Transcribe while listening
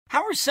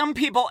How are some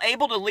people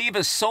able to leave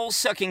a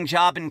soul-sucking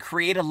job and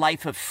create a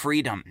life of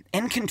freedom,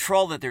 in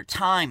control of their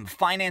time,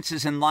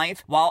 finances, and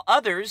life, while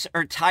others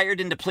are tired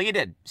and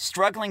depleted,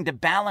 struggling to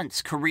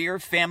balance career,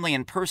 family,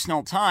 and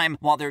personal time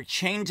while they're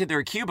chained to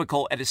their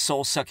cubicle at a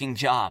soul-sucking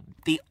job?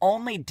 The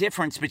only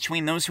difference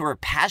between those who are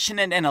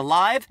passionate and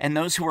alive and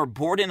those who are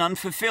bored and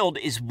unfulfilled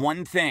is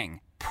one thing: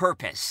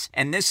 purpose.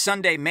 And this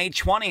Sunday, May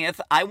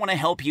 20th, I want to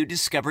help you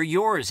discover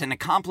yours in a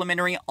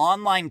complimentary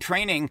online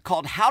training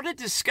called How to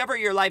Discover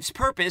Your Life's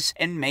Purpose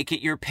and Make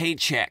It Your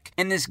Paycheck.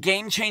 In this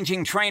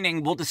game-changing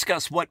training, we'll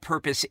discuss what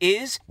purpose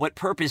is, what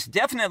purpose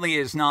definitely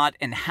is not,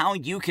 and how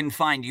you can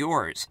find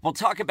yours. We'll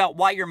talk about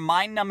why your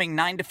mind-numbing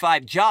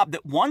 9-to-5 job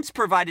that once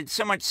provided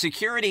so much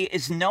security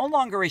is no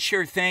longer a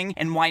sure thing,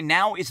 and why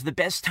now is the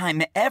best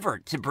time ever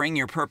to bring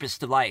your purpose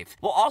to life.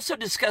 We'll also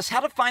discuss how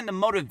to find the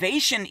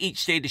motivation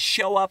each day to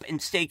show up and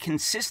stay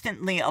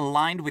consistently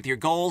aligned with your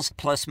goals,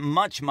 plus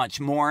much, much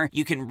more.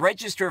 You can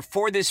register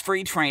for this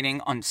free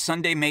training on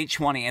Sunday, May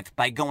 20th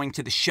by going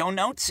to the show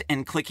notes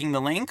and clicking the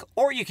link,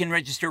 or you can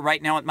register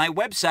right now at my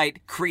website,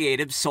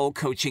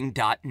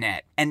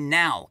 creativesoulcoaching.net. And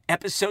now,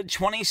 episode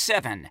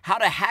 27, How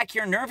to Hack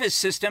Your Nervous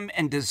System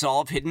and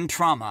Dissolve Hidden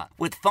Trauma,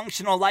 with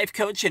functional life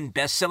coach and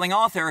best-selling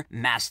author,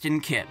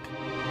 Mastin Kipp.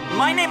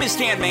 My name is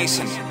Dan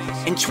Mason.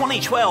 In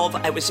 2012,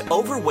 I was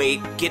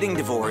overweight, getting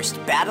divorced,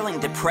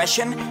 battling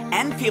depression,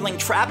 and feeling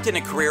trapped in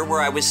a career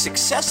where I was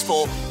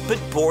successful but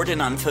bored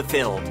and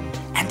unfulfilled.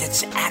 And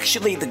it's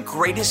actually the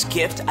greatest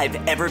gift I've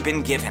ever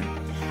been given.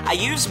 I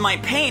used my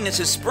pain as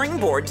a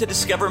springboard to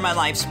discover my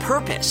life's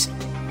purpose.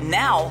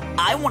 Now,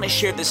 I want to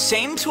share the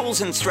same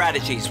tools and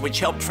strategies which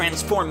help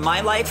transform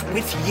my life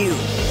with you,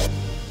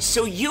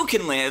 so you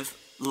can live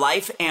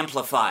Life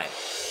Amplified.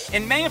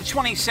 In May of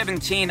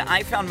 2017,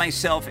 I found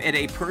myself at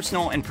a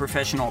personal and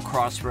professional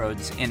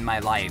crossroads in my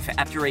life.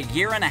 After a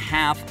year and a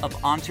half of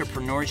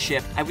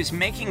entrepreneurship, I was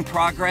making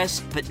progress,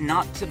 but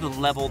not to the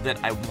level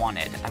that I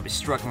wanted. I was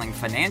struggling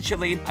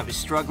financially, I was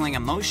struggling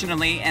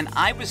emotionally, and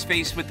I was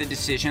faced with the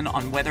decision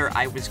on whether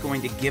I was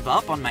going to give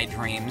up on my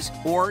dreams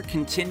or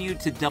continue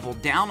to double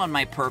down on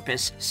my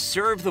purpose,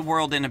 serve the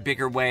world in a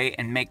bigger way,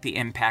 and make the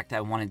impact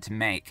I wanted to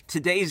make.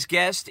 Today's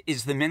guest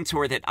is the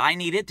mentor that I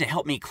needed to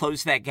help me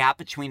close that gap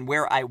between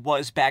where I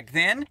was back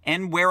then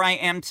and where I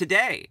am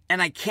today.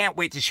 And I can't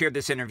wait to share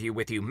this interview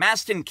with you.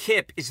 Mastin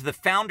Kipp is the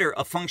founder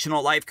of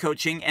Functional Life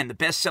Coaching and the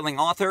best-selling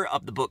author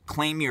of the book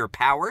Claim Your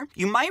Power.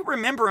 You might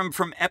remember him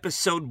from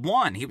episode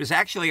 1. He was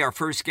actually our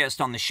first guest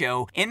on the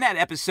show. In that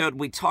episode,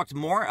 we talked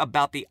more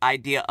about the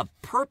idea of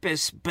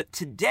purpose, but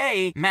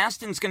today,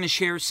 Mastin's going to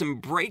share some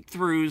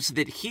breakthroughs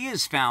that he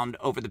has found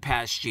over the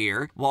past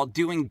year while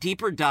doing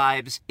deeper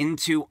dives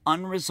into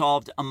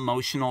unresolved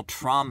emotional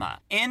trauma.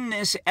 In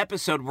this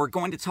episode, we're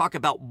going to talk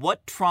about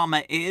what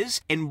trauma is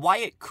and why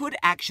it could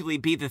actually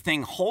be the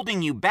thing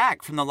holding you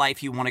back from the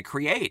life you want to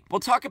create. We'll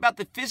talk about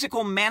the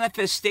physical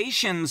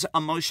manifestations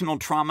emotional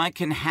trauma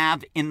can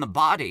have in the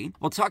body.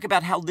 We'll talk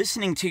about how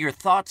listening to your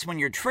thoughts when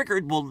you're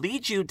triggered will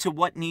lead you to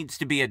what needs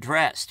to be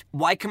addressed.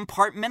 Why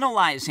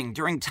compartmentalizing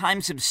during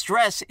times of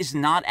stress is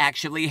not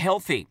actually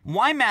healthy.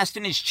 Why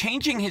Mastin is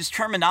changing his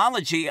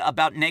terminology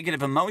about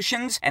negative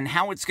emotions and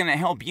how it's going to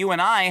help you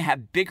and I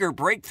have bigger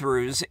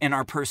breakthroughs in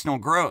our personal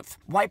growth.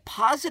 Why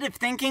positive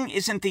thinking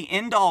isn't the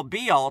end-all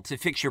be-all to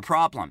fix your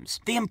problems.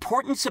 The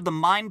importance of the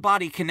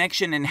mind-body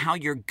connection and how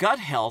your gut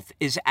health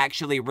is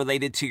actually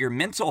related to your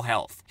mental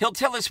health. He'll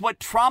tell us what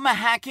trauma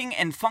hacking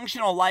and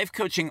functional life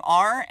coaching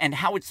are and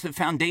how it's the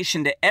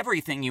foundation to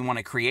everything you want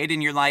to create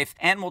in your life.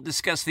 And we'll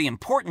discuss the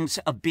importance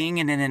of being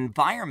in an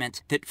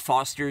environment that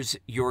fosters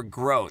your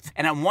growth.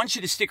 And I want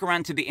you to stick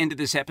around to the end of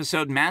this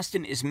episode.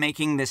 Mastin is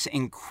making this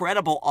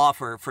incredible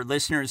offer for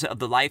listeners of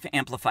the Life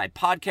Amplified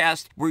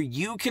podcast, where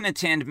you can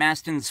attend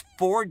Mastin's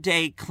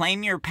 4-day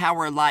Claim Your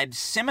Power Live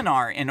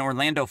seminar in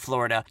Orlando,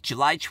 Florida,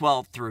 July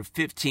 12th through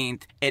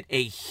 15th at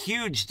a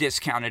huge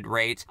discounted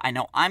rate. I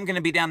know I'm going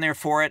to be down there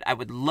for it. I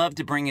would love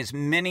to bring as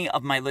many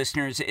of my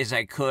listeners as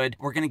I could.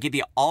 We're going to give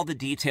you all the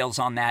details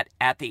on that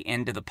at the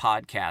end of the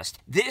podcast.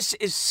 This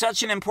is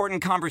such an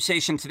important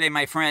conversation today,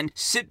 my friend.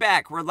 Sit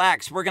back,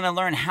 relax. We're going to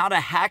learn how to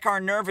hack our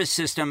nervous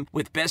system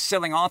with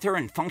best-selling author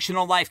and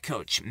functional life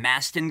coach,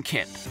 Mastin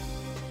Kipp.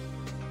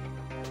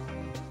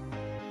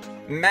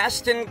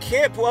 Mastin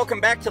Kipp, welcome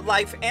back to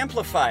Life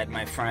Amplified,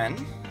 my friend.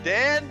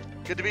 Dan,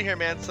 good to be here,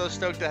 man. So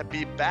stoked to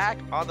be back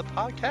on the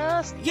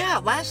podcast. Yeah,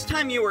 last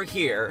time you were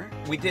here,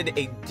 we did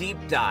a deep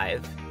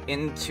dive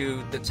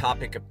into the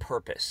topic of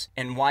purpose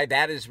and why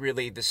that is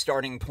really the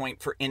starting point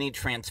for any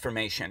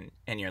transformation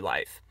in your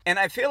life. And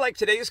I feel like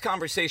today's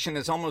conversation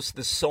is almost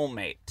the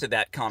soulmate to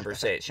that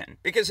conversation.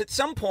 Because at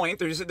some point,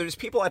 there's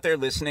people out there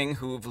listening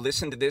who've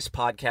listened to this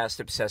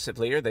podcast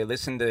obsessively, or they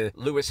listen to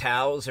Lewis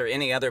Howes or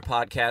any other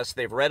podcast.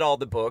 They've read all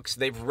the books.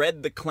 They've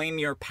read the Claim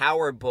Your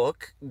Power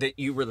book that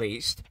you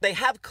released. They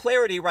have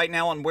clarity right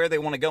now on where they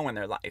want to go in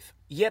their life.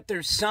 Yet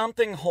there's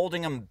something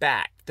holding them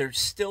back. They're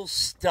still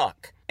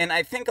stuck. And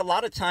I think a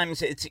lot of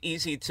times it's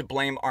easy to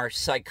blame our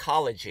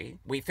psychology.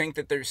 We think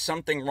that there's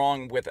something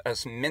wrong with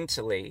us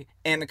mentally,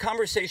 And the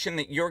conversation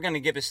that you're going to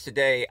give us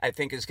today, I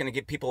think, is going to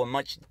give people a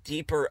much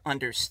deeper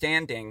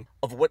understanding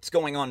of what's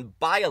going on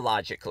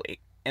biologically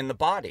in the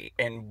body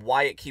and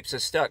why it keeps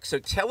us stuck. So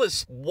tell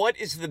us, what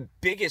is the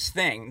biggest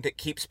thing that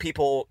keeps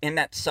people in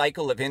that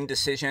cycle of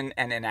indecision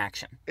and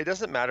inaction? It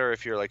doesn't matter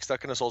if you're like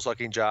stuck in a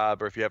soul-sucking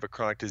job, or if you have a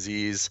chronic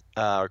disease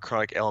or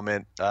chronic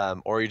ailment,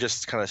 or you're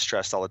just kind of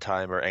stressed all the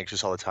time or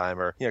anxious all the time,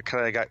 or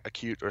kind of got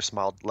acute or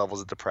mild levels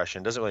of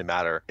depression. It doesn't really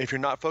matter. If you're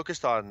not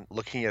focused on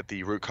looking at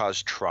the root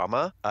cause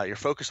trauma, you're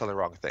focused on the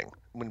wrong thing.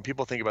 When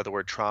people think about the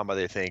word trauma,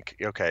 they think,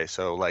 okay,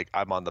 so like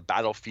I'm on the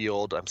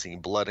battlefield, I'm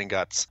seeing blood and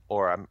guts,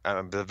 or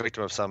I'm the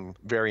victim of some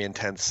very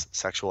intense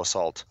sexual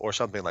assault or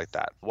something like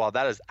that. While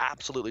that is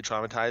absolutely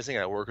traumatizing,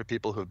 I work with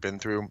people who've been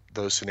through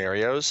those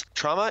scenarios.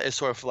 Trauma is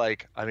sort of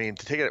like, to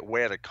take it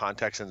way out of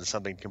context into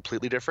something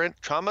completely different,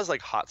 trauma is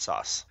like hot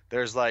sauce.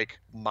 There's like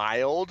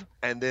mild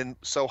and then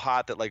so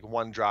hot that like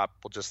one drop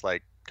will just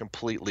like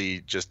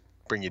completely just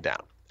bring you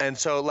down. And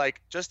so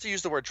like, just to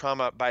use the word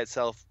trauma by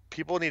itself,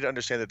 people need to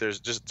understand that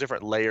there's just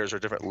different layers or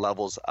different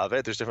levels of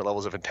it. There's different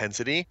levels of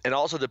intensity. And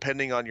also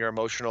depending on your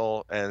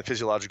emotional and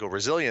physiological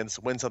resilience,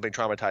 when something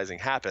traumatizing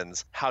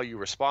happens, how you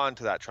respond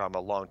to that trauma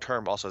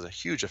long-term also has a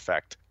huge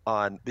effect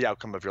on the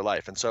outcome of your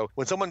life. And so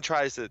when someone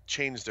tries to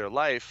change their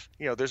life,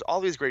 there's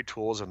all these great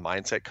tools of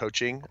mindset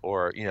coaching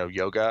or,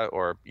 yoga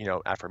or,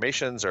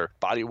 affirmations or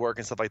body work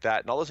and stuff like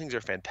that. And all those things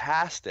are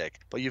fantastic,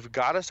 but you've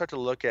got to start to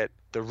look at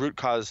the root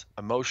cause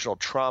emotional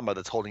trauma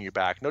that's holding you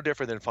back. No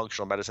different than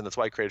functional medicine. That's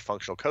why I created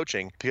functional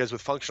coaching, because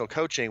with functional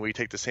coaching, we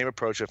take the same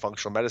approach that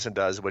functional medicine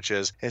does, which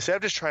is instead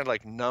of just trying to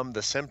like numb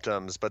the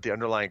symptoms, but the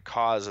underlying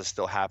cause is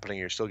still happening,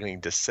 you're still getting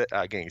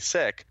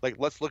sick, like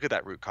let's look at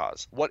that root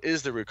cause. What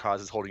is the root cause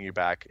that's holding you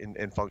back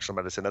in functional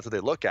medicine? That's what they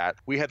look at.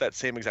 We had that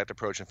same exact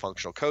approach in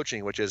functional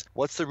coaching, which is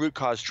what's the root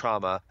cause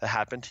trauma that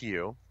happened to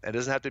you? It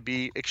doesn't have to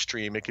be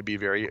extreme. It could be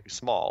very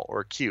small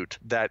or acute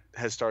that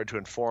has started to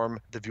inform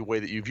the way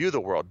that you view the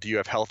world. Do you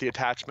have healthy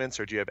attachments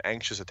or do you have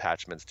anxious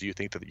attachments? Do you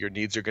think that your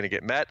needs are going to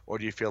get met, or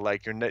do you feel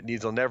like your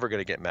needs are never going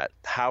to get met?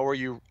 How are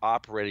you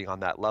operating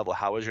on that level?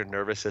 How is your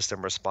nervous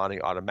system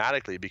responding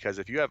automatically? Because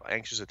if you have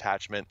anxious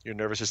attachment, your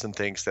nervous system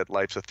thinks that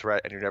life's a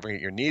threat and you're never going to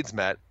get your needs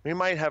met, we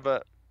might have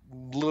a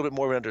little bit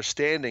more of an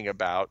understanding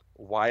about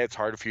why it's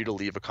hard for you to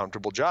leave a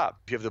comfortable job.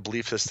 If you have the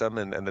belief system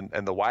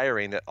and the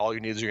wiring that all your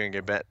needs are going to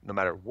get met no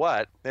matter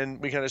what, then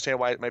we can understand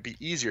why it might be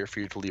easier for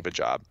you to leave a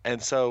job.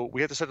 And so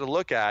we have to start to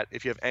look at,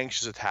 if you have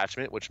anxious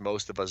attachment, which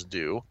most of us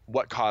do,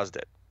 what caused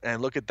it?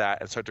 And look at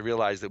that and start to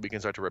realize that we can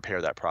start to repair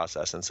that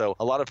process. And so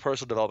a lot of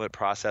personal development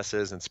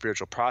processes and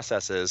spiritual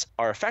processes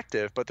are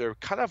effective, but they're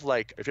kind of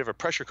like, if you have a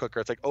pressure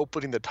cooker, it's like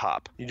opening the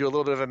top. You do a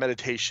little bit of a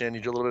meditation,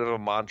 you do a little bit of a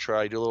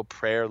mantra, you do a little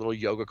prayer, a little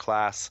yoga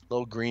class, a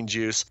little green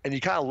juice, and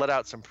you kind of let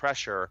out some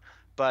pressure.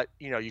 But,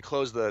 you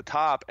close the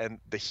top and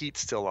the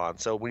heat's still on.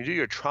 So when you do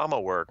your trauma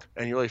work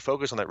and you really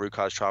focus on that root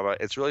cause trauma,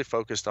 it's really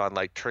focused on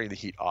like turning the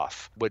heat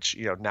off, which,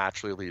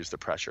 naturally leaves the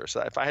pressure.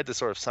 So if I had to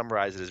sort of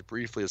summarize it as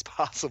briefly as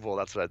possible,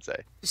 that's what I'd say.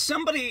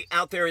 Somebody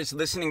out there is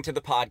listening to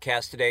the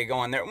podcast today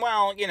going there,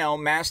 well,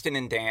 Mastin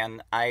and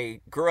Dan,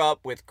 I grew up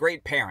with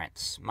great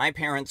parents. My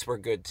parents were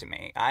good to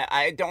me.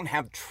 I don't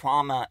have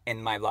trauma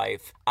in my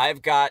life.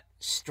 I've got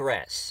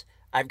stress.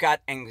 I've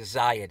got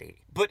anxiety.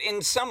 But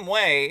in some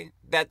way,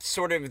 that's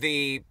sort of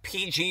the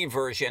PG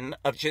version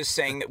of just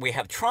saying that we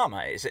have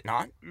trauma, is it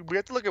not? We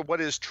have to look at what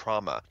is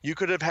trauma. You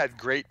could have had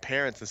great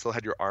parents and still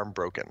had your arm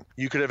broken.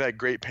 You could have had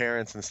great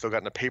parents and still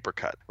gotten a paper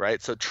cut, right?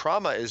 So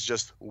trauma is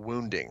just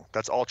wounding.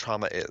 That's all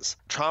trauma is.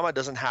 Trauma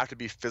doesn't have to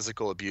be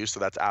physical abuse, so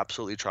that's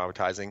absolutely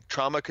traumatizing.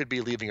 Trauma could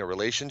be leaving a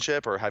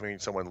relationship or having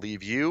someone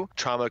leave you.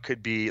 Trauma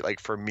could be,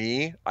 like for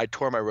me, I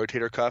tore my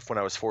rotator cuff when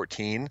I was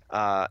 14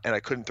 and I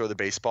couldn't throw the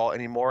baseball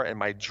anymore. And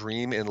my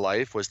dream in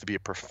life was to be a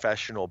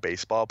professional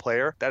baseball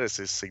player. That is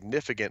a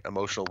significant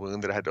emotional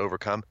wound that I had to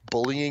overcome.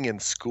 Bullying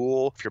in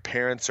school, if your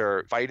parents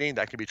are fighting,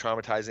 that can be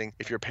traumatizing.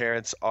 If your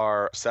parents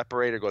are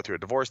separated or go through a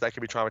divorce, that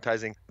can be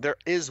traumatizing. There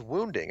is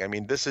wounding. I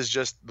mean, this is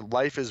just,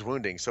 life is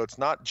wounding. So it's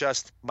not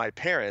just my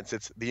parents,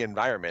 it's the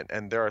environment.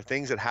 And there are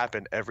things that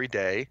happen every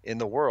day in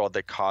the world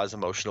that cause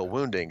emotional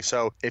wounding.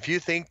 So if you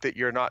think that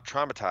you're not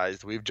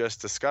traumatized, we've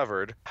just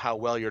discovered how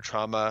well your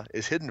trauma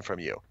is hidden from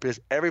you, because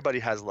everybody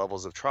has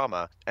levels of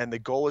trauma. And the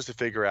goal is to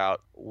figure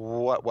out,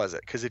 what was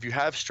it? Because if you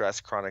have stress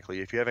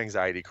chronically, if you have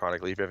anxiety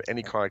chronically, if you have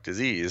any chronic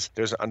disease,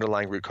 there's an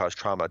underlying root cause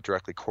trauma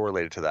directly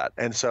correlated to that.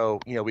 And so,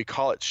 we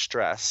call it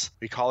stress,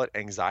 we call it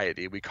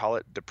anxiety, we call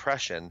it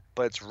depression,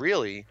 but it's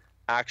really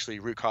actually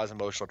root cause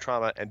emotional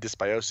trauma and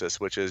dysbiosis,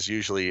 which is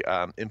usually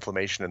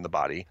inflammation in the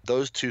body.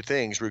 Those two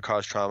things, root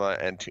cause trauma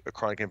and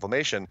chronic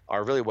inflammation,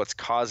 are really what's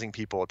causing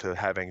people to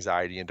have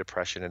anxiety and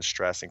depression and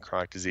stress and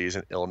chronic disease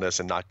and illness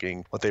and not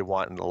getting what they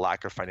want and the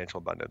lack of financial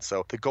abundance.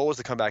 So the goal is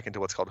to come back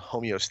into what's called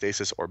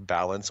homeostasis or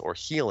balance or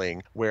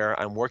healing, where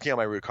I'm working on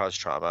my root cause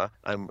trauma,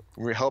 I'm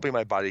helping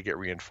my body get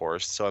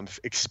reinforced, so I'm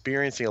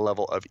experiencing a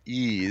level of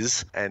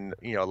ease and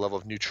a level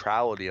of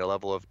neutrality, a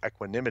level of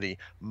equanimity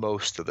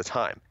most of the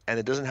time. And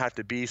it doesn't have have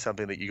to be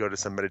something that you go to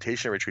some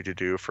meditation retreat to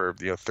do for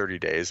 30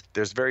 days.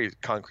 There's very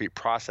concrete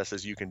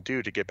processes you can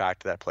do to get back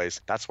to that place.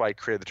 That's why I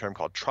created the term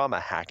called trauma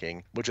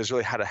hacking, which is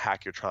really how to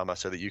hack your trauma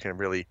so that you can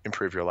really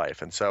improve your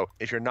life. And so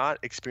if you're not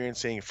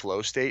experiencing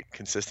flow state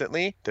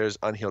consistently, there's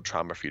unhealed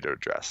trauma for you to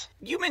address.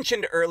 You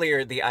mentioned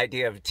earlier the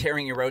idea of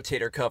tearing your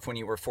rotator cuff when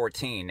you were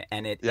 14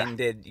 and it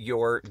ended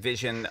your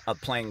vision of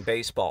playing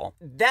baseball.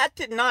 That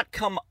did not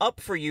come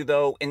up for you,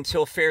 though,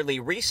 until fairly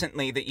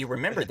recently that you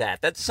remember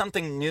that. That's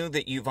something new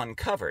that you've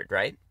uncovered,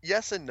 right?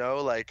 Yes and no.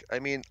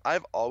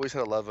 I've always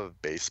had a love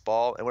of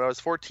baseball. And when I was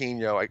 14,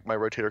 my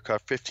rotator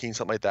cuff, 15,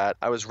 something like that,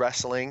 I was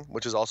wrestling,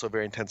 which is also a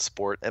very intense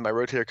sport. And my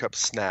rotator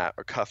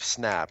cuff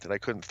snapped and I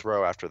couldn't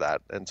throw after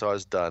that. And so I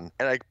was done.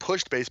 And I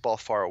pushed baseball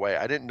far away.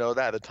 I didn't know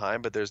that at the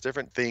time, but there's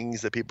different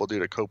things that people do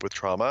to cope with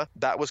trauma.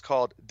 That was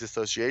called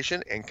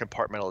dissociation and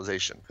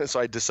compartmentalization. And so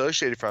I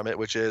dissociated from it,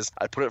 which is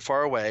I put it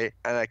far away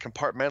and I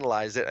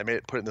compartmentalized it. I made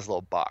it put it in this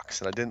little box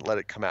and I didn't let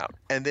it come out.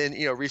 And then,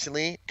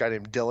 recently, a guy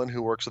named Dylan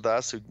who works with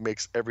us, who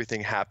makes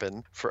everything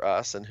happen for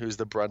us and who's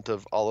the brunt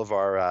of all of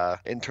our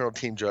internal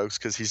team jokes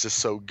because he's just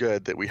so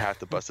good that we have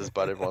to bust his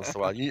butt every once in a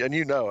while.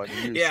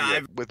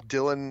 With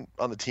Dylan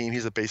on the team,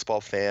 he's a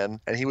baseball fan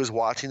and he was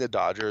watching the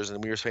Dodgers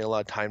and we were spending a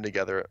lot of time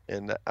together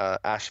in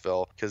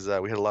Asheville because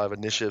we had a lot of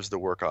initiatives to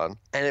work on.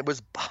 And it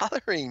was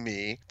bothering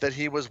me that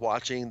he was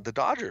watching the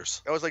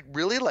Dodgers. I was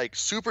really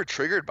super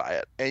triggered by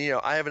it. And,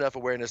 I have enough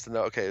awareness to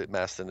know, okay,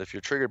 Mastin, if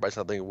you're triggered by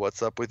something,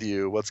 what's up with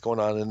you? What's going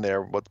on in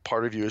there? What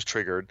part of you is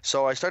triggered?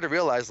 So I started to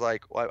realize,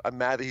 I'm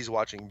mad that he's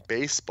watching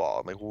baseball.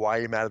 I'm like, why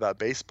are you mad about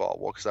baseball?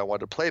 Well, because I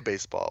wanted to play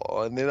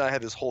baseball. And then I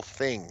had this whole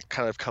thing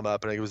kind of come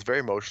up and it was very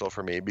emotional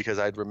for me because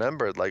I'd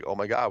remembered oh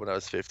my God, when I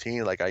was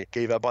 15, I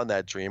gave up on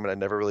that dream and I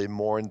never really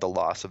mourned the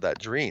loss of that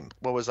dream.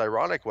 What was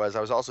ironic was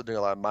I was also doing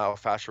a lot of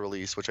myofascial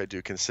release, which I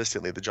do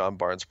consistently, the John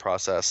Barnes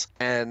process.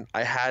 And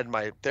I had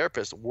my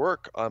therapist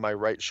work on my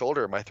right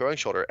shoulder, my throwing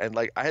shoulder. And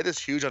I had this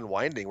huge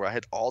unwinding where I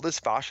had all this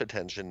fascia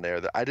tension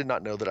there that I did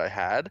not know that I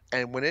had.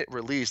 And when it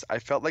released, I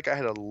felt like I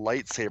had a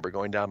lightsaber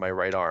going down my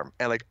right arm.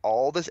 And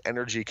all this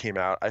energy came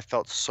out. I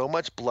felt so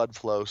much blood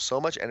flow, so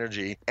much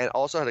energy, and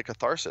also had a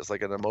catharsis,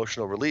 an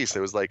emotional release. It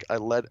was I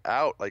let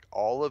out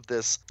all of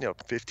this,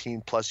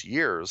 15 plus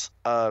years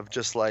of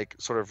just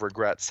sort of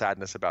regret,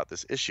 sadness about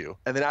this issue.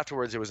 And then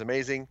afterwards, it was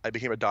amazing. I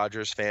became a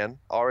Dodgers fan.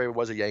 Already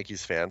was a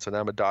Yankees fan. So now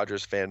I'm a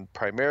Dodgers fan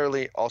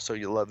primarily. Also,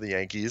 you love the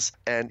Yankees.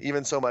 And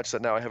even so much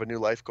that now I have a new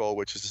life goal,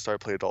 which is to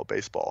start playing adult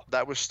baseball.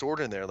 That was stored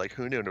in there.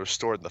 Who knew? And it was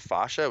stored in the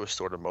fascia. It was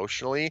stored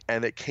emotionally.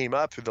 And it came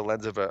up through the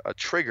lens of a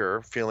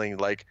trigger, feeling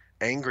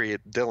angry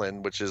at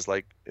Dylan, which is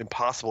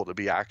impossible to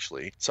be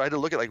actually. So I had to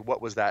look at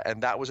what was that,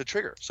 and that was a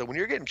trigger. So when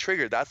you're getting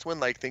triggered, that's when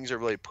things are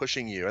really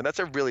pushing you, and that's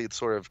a really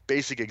sort of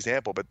basic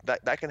example, but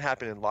that can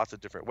happen in lots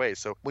of different ways.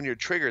 So when you're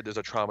triggered, there's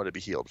a trauma to be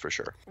healed for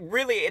sure.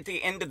 Really, at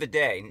the end of the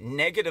day,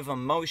 negative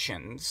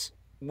emotions,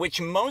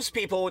 which most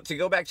people, to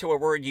go back to a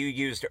word you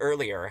used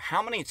earlier,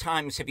 how many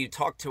times have you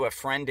talked to a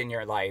friend in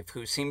your life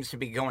who seems to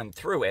be going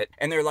through it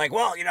and they're like,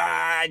 well,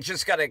 I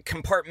just got to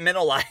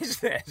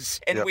compartmentalize this.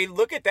 And we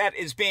look at that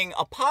as being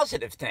a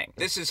positive thing.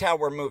 This is how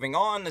we're moving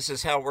on. This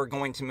is how we're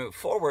going to move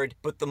forward.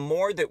 But the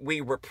more that we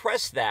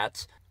repress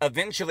that,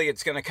 eventually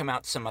it's going to come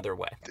out some other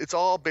way. It's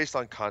all based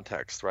on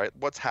context, right?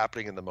 What's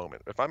happening in the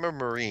moment. If I'm a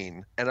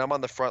Marine and I'm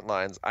on the front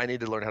lines, I need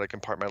to learn how to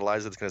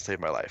compartmentalize it. It's going to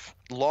save my life.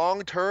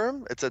 Long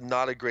term, it's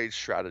not a great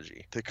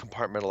strategy to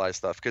compartmentalize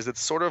stuff because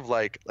it's sort of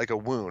like a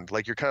wound.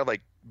 You're kind of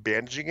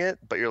bandaging it,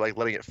 but you're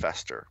letting it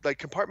fester.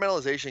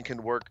 Compartmentalization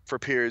can work for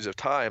periods of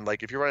time.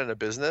 If you're running a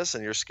business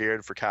and you're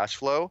scared for cash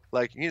flow,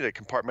 you need to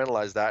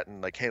compartmentalize that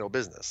and handle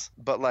business.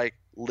 But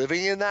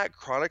living in that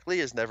chronically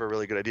is never a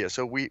really good idea.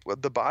 So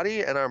the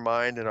body and our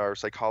mind and our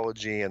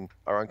psychology and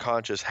our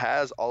unconscious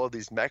has all of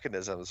these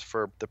mechanisms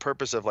for the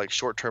purpose of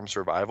short-term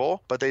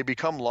survival, but they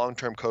become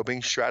long-term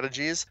coping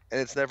strategies,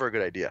 and it's never a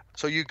good idea.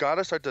 So you got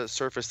to start to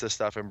surface this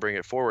stuff and bring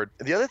it forward.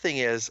 And the other thing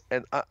is,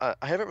 and I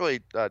haven't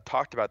really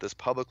talked about this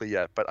publicly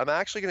yet, but I'm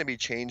actually going to be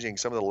changing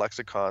some of the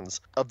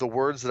lexicons of the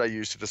words that I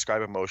use to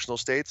describe emotional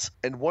states.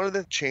 And one of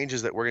the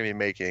changes that we're going to be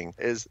making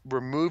is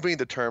removing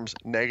the terms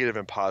negative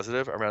and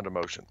positive around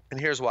emotion. And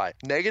here's why.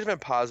 Negative and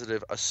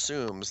positive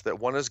assumes that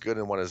one is good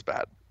and one is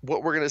bad.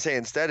 What we're going to say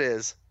instead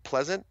is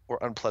pleasant or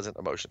unpleasant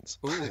emotions.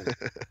 Ooh.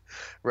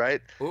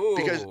 Right? Ooh.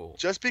 Because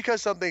just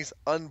because something's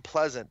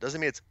unpleasant doesn't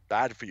mean it's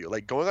bad for you.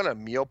 Going on a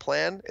meal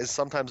plan is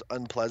sometimes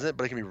unpleasant,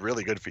 but it can be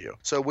really good for you.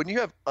 So when you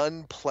have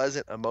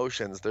unpleasant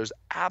emotions, there's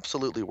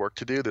absolutely work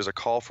to do. There's a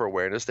call for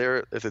awareness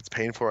there if it's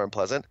painful or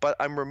unpleasant. But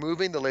I'm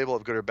removing the label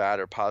of good or bad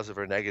or positive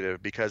or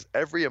negative because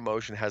every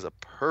emotion has a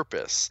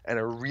purpose and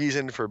a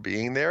reason for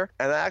being there.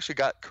 And I actually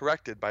got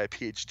corrected by a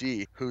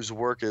PhD whose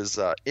work is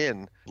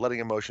in letting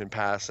emotion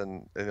pass class,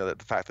 and the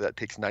fact that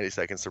takes 90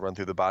 seconds to run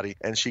through the body.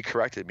 And she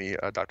corrected me,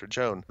 Dr.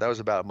 Joan. That was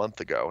about a month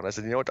ago. And I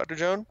said, you know what, Dr.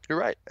 Joan, you're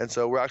right. And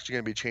so we're actually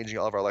going to be changing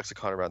all of our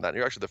lexicon around that. And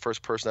you're actually the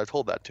first person I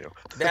told that to.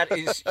 That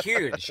is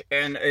huge.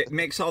 And it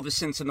makes all the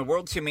sense in the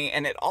world to me.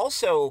 And it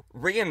also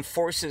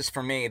reinforces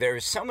for me,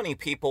 there's so many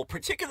people,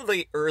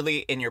 particularly early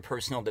in your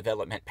personal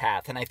development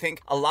path. And I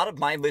think a lot of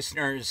my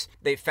listeners,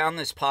 they found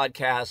this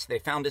podcast, they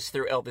found us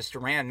through Elvis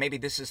Duran. Maybe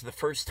this is the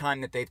first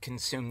time that they've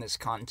consumed this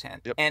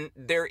content. Yep. And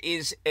there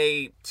is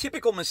a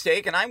typical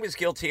mistake, and I was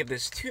guilty of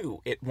this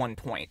too at one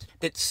point,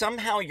 that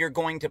somehow you're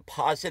going to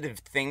positive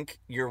think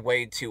your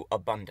way to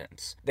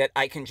abundance. That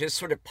I can just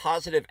sort of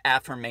positive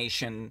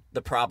affirmation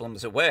the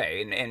problems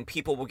away, and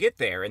people will get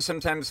there. And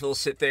sometimes they'll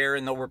sit there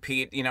and they'll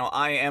repeat,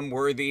 I am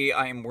worthy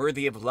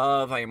of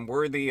love, I am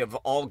worthy of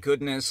all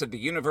goodness of the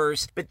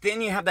universe. But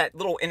then you have that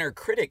little inner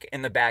critic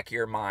in the back of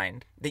your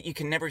mind that you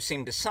can never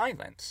seem to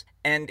silence.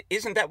 And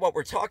isn't that what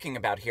we're talking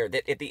about here?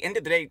 That at the end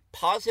of the day,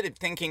 positive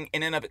thinking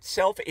in and of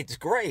itself, it's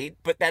great,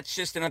 but that's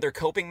just another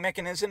coping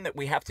mechanism that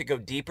we have to go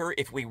deeper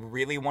if we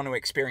really want to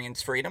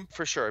experience freedom?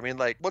 For sure. I mean,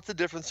 what's the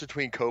difference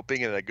between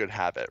coping and a good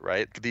habit,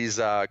 right? These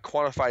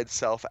quantified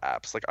self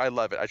apps, I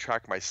love it. I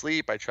track my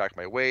sleep, I track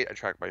my weight, I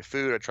track my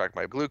food, I track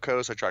my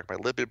glucose, I track my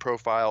lipid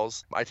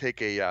profiles. I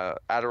take a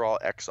Adderall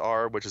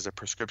XR, which is a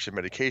prescription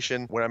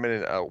medication. When I'm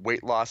in a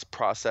weight loss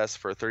process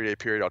for a 30-day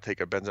period, I'll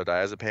take a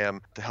benzodiazepam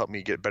to help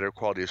me get better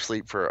quality of sleep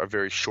for a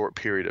very short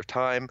period of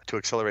time to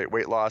accelerate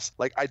weight loss.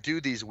 I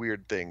do these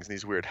weird things,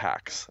 these weird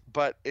hacks.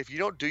 But if you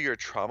don't do your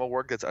trauma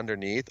work that's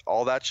underneath,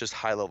 all that's just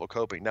high-level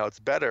coping. Now, it's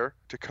better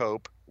to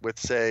cope with,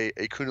 say,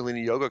 a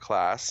Kundalini yoga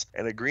class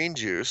and a green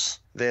juice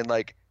than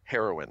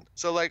heroin.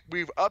 So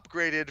we've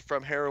upgraded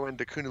from heroin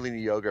to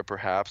Kundalini yoga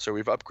perhaps, or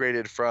we've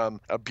upgraded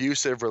from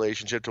abusive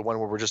relationship to one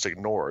where we're just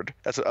ignored.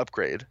 That's an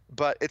upgrade,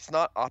 but it's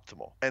not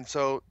optimal. And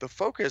so the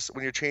focus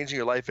when you're changing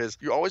your life is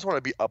you always want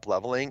to be up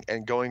leveling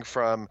and going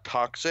from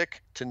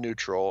toxic to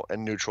neutral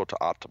and neutral to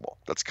optimal.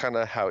 That's kind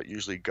of how it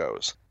usually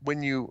goes.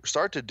 When you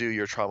start to do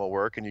your trauma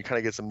work and you kind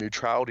of get some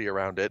neutrality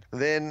around it,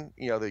 then,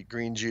 the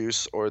green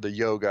juice or the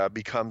yoga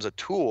becomes a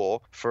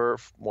tool for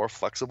more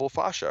flexible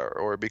fascia,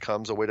 or it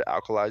becomes a way to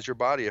alkalize your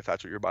body if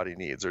that's what your body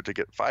needs, or to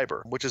get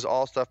fiber, which is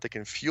all stuff that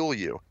can fuel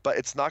you. But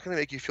it's not going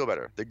to make you feel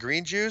better. The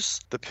green juice,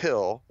 the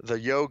pill, the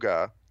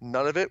yoga,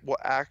 none of it will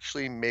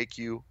actually make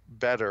you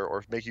better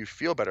or make you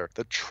feel better.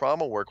 The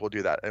trauma work will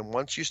do that. And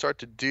once you start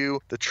to do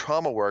the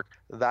trauma work,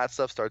 that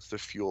stuff starts to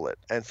fuel it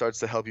and starts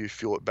to help you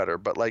fuel it better.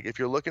 But if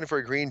you're looking for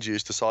a green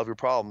juice to solve your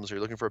problems, or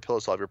you're looking for a pill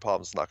to solve your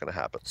problems, it's not going to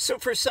happen. So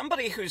for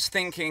somebody who's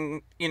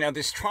thinking,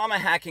 this trauma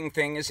hacking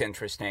thing is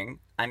interesting,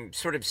 I'm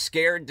sort of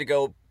scared to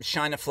go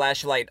shine a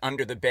flashlight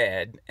under the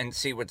bed and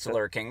see what's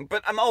lurking,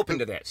 but I'm open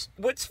to this.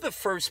 What's the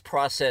first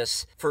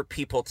process for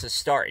people to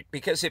start?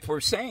 Because if we're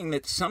saying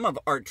that some of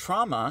our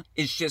trauma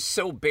is just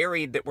so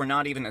buried that we're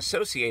not even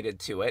associated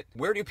to it,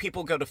 where do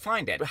people go to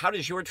find it? How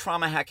does your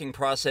trauma hacking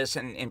process,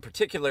 and in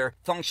particular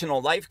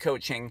functional life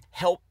coaching,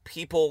 help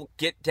people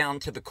get down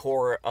to the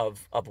core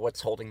of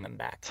what's holding them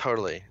back?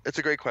 Totally. It's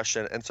a great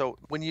question. And so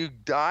when you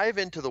dive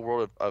into the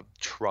world of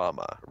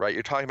trauma, right,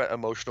 you're talking about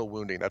emotional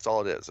wounding. That's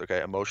all it is,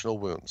 okay? Emotional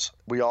wounds.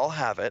 We all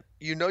have it.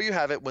 You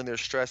have it when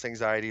there's stress,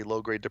 anxiety,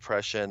 low-grade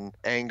depression,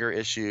 anger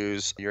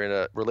issues. You're in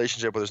a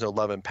relationship where there's no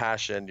love and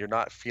passion. You're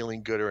not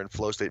feeling good or in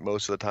flow state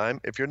most of the time.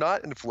 If you're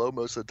not in flow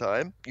most of the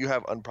time, you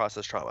have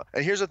unprocessed trauma.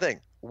 And here's the thing.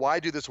 Why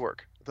do this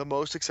work? The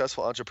most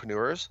successful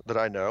entrepreneurs that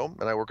I know,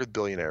 and I work with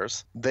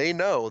billionaires, they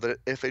know that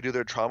if they do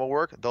their trauma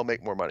work, they'll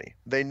make more money.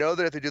 They know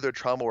that if they do their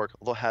trauma work,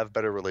 they'll have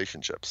better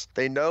relationships.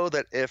 They know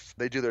that if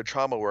they do their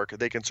trauma work,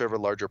 they can serve a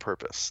larger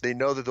purpose. They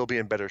know that they'll be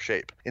in better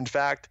shape. In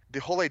fact, the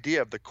whole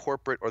idea of the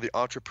corporate or the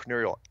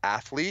entrepreneurial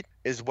athlete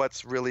is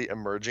what's really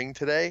emerging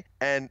today.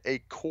 And a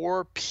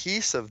core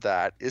piece of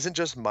that isn't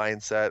just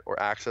mindset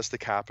or access to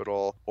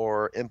capital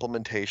or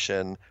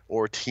implementation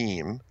or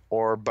team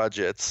or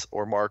budgets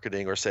or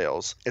marketing or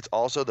sales. It's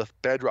also the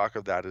bedrock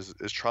of that is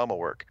trauma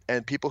work.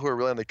 And people who are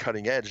really on the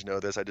cutting edge know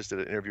this. I just did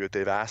an interview with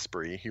Dave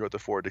Asprey. He wrote the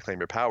Forward to Claim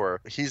Your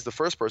Power. He's the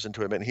first person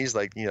to admit, and he's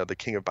the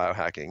king of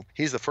biohacking.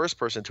 He's the first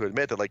person to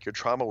admit that your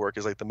trauma work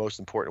is the most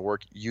important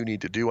work you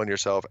need to do on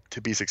yourself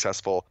to be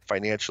successful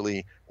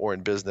financially or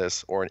in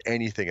business or in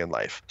anything in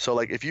life. So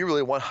if you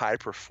really want high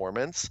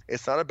performance,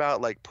 it's not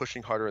about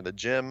pushing harder in the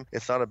gym.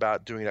 It's not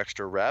about doing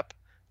extra rep.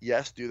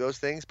 Yes, do those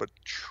things, but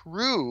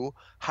true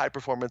high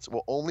performance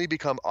will only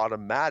become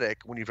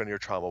automatic when you've done your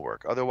trauma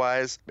work.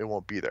 Otherwise, it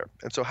won't be there.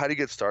 And so how do you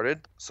get started?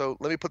 So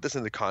let me put this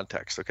into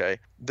context, okay?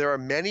 There are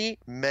many,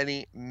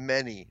 many,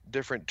 many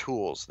different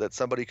tools that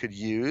somebody could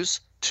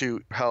use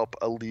to help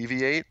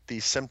alleviate the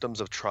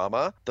symptoms of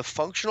trauma. The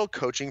functional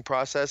coaching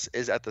process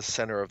is at the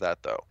center of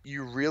that, though.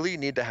 You really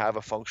need to have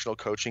a functional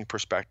coaching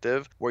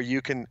perspective where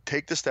you can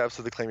take the steps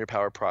of the Claim Your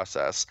Power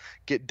process,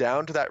 get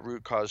down to that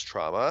root cause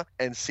trauma,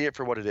 and see it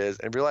for what it is,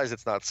 and realize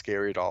it's not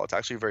scary at all. It's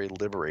actually very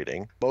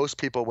liberating. Most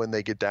people, when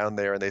they get down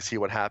there and they see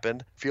what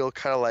happened, feel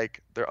kind of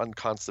like they're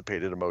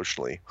unconstipated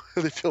emotionally.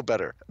 They feel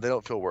better. They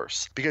don't feel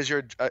worse because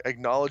you're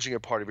acknowledging a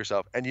part of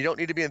yourself. And you don't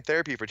need to be in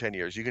therapy for 10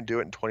 years. You can do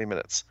it in 20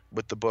 minutes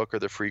with the book or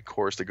the free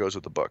course that goes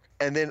with the book.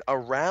 And then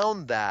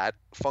around that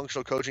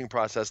functional coaching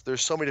process,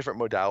 there's so many different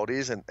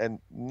modalities, and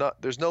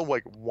there's no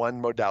like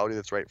one modality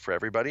that's right for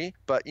everybody.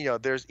 But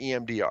there's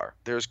EMDR,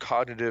 there's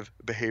cognitive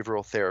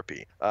behavioral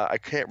therapy. I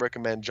can't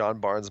recommend John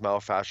Barnes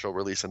myofascial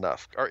release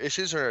enough. Our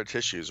issues are in our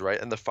tissues,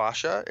 right? And the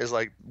fascia is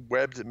like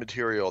webbed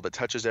material that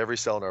touches every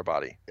cell in our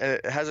body. And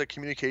it has a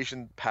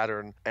communication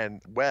pattern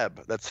and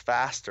web that's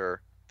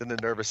faster than the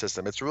nervous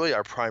system. It's really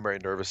our primary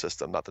nervous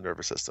system, not the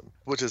nervous system,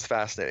 which is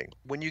fascinating.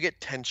 When you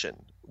get tension,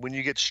 when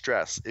you get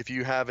stress, if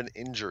you have an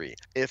injury,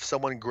 if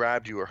someone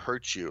grabbed you or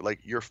hurt you, like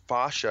your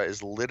fascia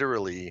is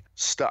literally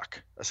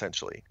stuck,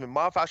 essentially. I mean,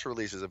 myofascial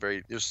release is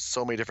there's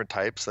so many different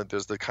types. Like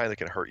there's the kind that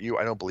can hurt you.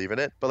 I don't believe in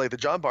it. But like the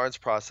John Barnes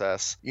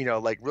process,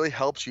 like really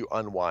helps you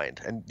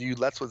unwind. And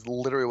that's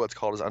literally what's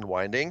called as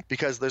unwinding,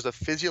 because there's a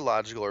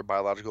physiological or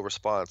biological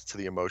response to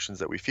the emotions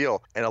that we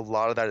feel. And a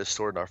lot of that is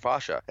stored in our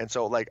fascia. And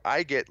so like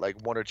I get like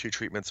 1 or 2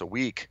 treatments a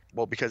week.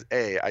 Well, because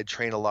I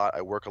train a lot,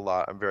 I work a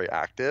lot, I'm very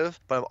active,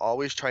 but I'm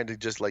always trying to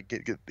just like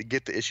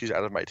get the issues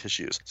out of my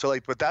tissues. So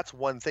like, but that's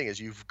one thing is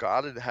you've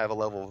got to have a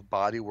level of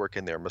body work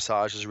in there.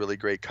 Massage is really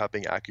great,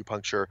 cupping,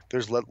 acupuncture.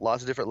 There's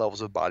lots of different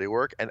levels of body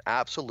work. And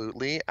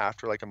absolutely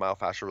after like a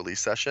myofascial release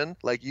session,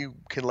 like you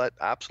can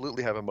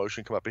absolutely have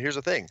emotion come up. And here's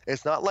the thing.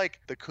 It's not like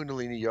the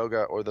Kundalini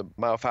yoga or the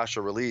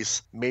myofascial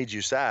release made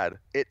you sad.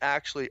 It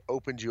actually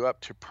opened you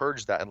up to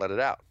purge that and let it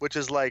out, which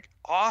is like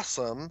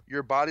awesome.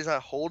 Your body's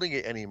not holding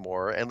it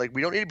anymore. And like,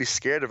 we don't need to be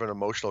scared of an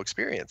emotional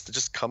experience. It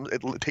just comes,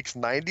 it takes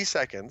 90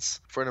 seconds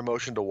for an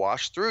emotion to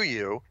wash through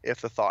you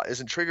if the thought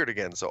isn't triggered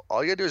again. So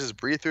all you gotta do is just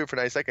breathe through it for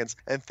 90 seconds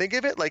and think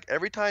of it like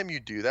every time you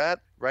do that,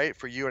 right?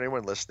 For you and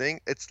anyone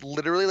listening, it's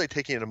literally like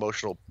taking an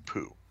emotional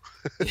poo.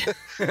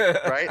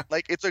 Right?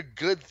 Like it's a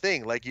good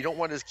thing. Like you don't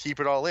want to just keep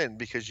it all in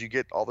because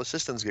all the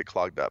systems get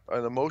clogged up.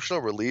 An emotional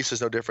release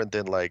is no different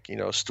than like,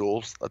 a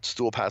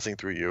stool passing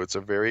through you. It's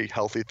a very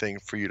healthy thing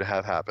for you to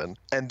have happen.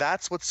 And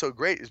that's what's so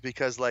great is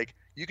because like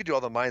you could do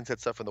all the mindset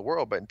stuff in the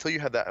world, but until you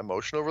have that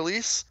emotional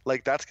release,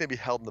 like that's going to be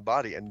held in the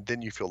body and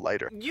then you feel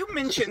lighter. You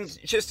mentioned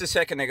just a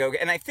second ago,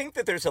 and I think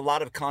that there's a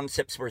lot of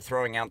concepts we're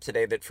throwing out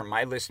today that for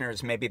my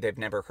listeners, maybe they've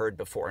never heard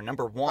before.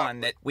 Number one,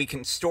 that we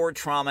can store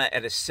trauma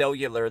at a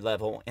cellular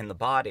level in the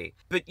body.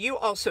 But you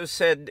also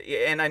said,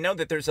 and I know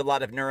that there's a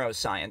lot of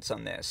neuroscience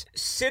on this,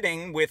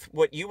 sitting with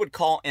what you would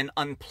call an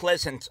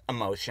unpleasant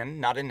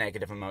emotion, not a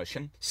negative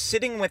emotion,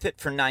 sitting with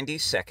it for 90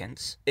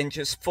 seconds and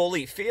just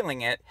fully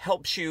feeling it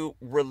helps you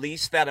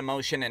release that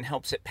emotion and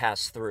helps it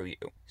pass through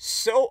you.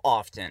 So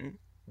often,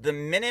 the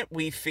minute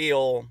we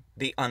feel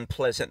the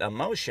unpleasant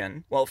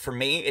emotion, well, for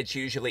me, it's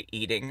usually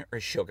eating or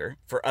sugar.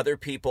 For other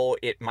people,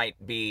 it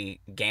might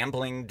be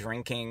gambling,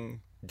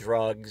 drinking,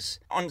 drugs.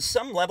 On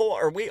some level,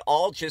 are we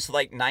all just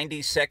like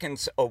 90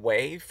 seconds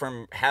away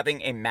from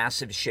having a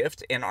massive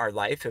shift in our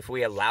life if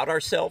we allowed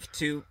ourselves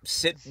to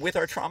sit with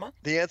our trauma?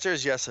 The answer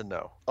is yes and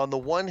no. On the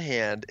one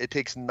hand, it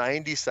takes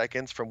 90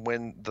 seconds from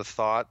when the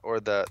thought or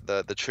the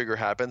trigger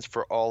happens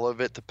for all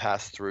of it to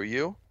pass through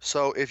you.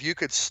 So if you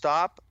could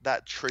stop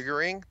that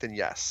triggering, then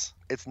yes,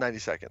 it's 90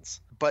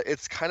 seconds. But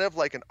it's kind of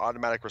like an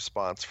automatic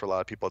response for a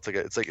lot of people.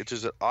 It's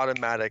just an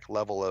automatic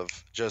level of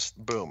just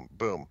boom,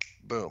 boom,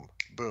 boom,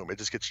 boom. It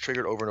just gets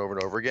triggered over and over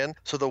and over again.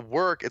 So the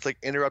work, it's like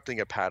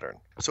interrupting a pattern.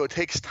 So it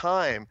takes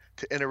time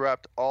to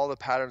interrupt all the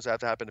patterns that have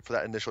to happen for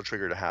that initial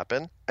trigger to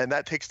happen. And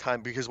that takes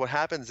time because what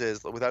happens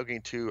is, without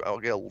I'll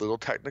get a little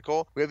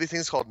technical, we have these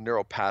things called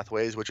neural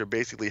pathways, which are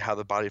basically how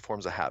the body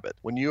forms a habit.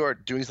 When you are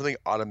doing something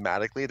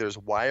automatically, there's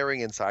wiring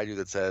inside you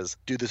that says,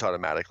 do this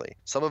automatically.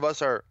 Some of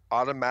us are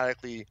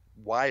automatically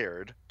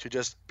wired to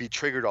just be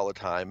triggered all the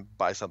time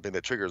by something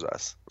that triggers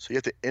us. So you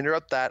have to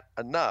interrupt that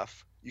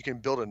enough. You can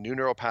build a new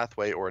neural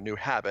pathway or a new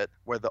habit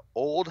where the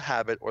old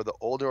habit or the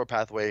old neural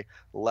pathway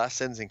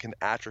lessens and can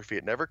atrophy.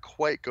 It never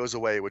quite goes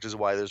away, which is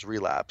why there's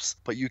relapse.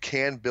 But you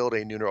can build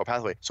a new neural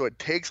pathway. So it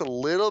takes a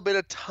little bit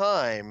of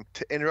time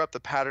to interrupt the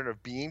pattern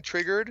of being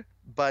triggered,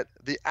 but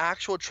the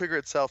actual trigger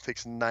itself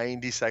takes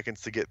 90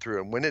 seconds to get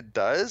through. And when it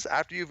does,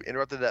 after you've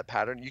interrupted that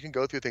pattern, you can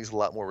go through things a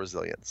lot more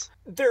resilience.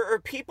 There are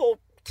people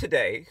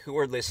today who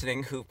are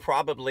listening who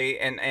probably,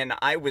 and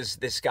I was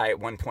this guy at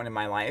one point in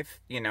my life,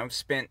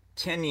 spent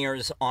 10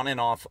 years on and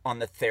off on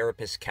the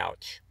therapist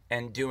couch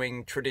and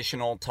doing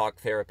traditional talk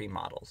therapy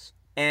models.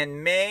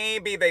 And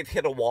maybe they've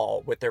hit a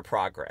wall with their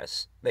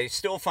progress. They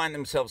still find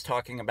themselves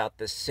talking about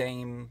the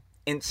same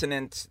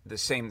incident, the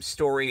same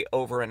story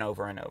over and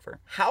over and over.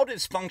 How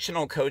does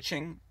functional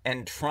coaching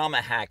and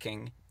trauma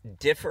hacking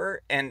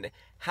differ, and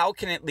how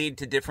can it lead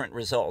to different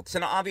results?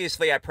 And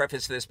obviously, I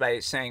preface this by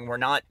saying we're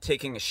not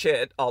taking a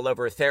shit all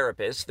over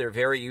therapists. They're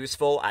very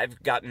useful.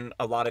 I've gotten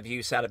a lot of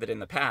use out of it in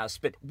the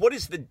past. But what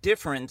is the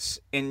difference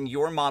in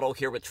your model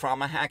here with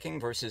trauma hacking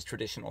versus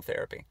traditional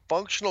therapy?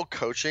 Functional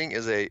coaching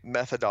is a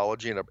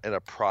methodology and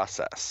a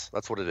process.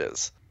 That's what it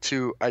is.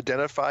 To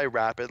identify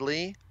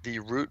rapidly the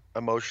root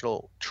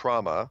emotional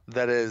trauma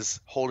that is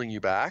holding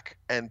you back,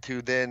 and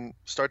to then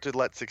start to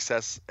let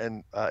success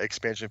and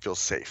expansion feel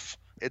safe.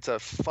 It's a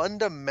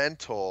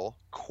fundamental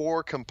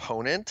core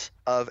component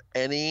of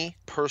any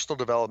personal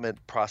development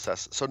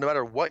process. So no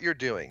matter what you're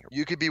doing,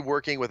 you could be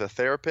working with a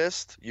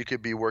therapist, you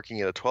could be working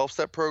in a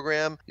 12-step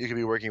program, you could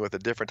be working with a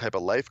different type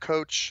of life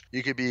coach,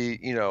 you could be,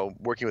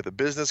 working with a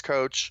business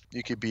coach,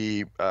 you could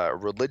be a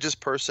religious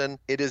person.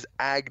 It is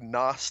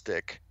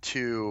agnostic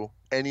to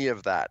any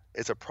of that.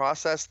 It's a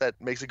process that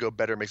makes it go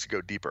better, makes it go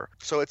deeper.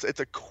 So it's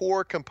a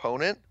core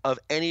component of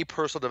any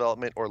personal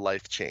development or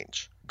life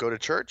change. Go to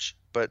church,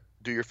 but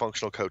do your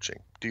functional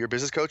coaching. Do your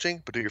business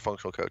coaching, but do your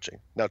functional coaching.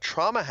 Now,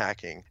 trauma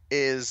hacking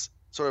is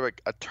sort of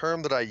a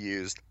term that I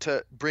used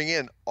to bring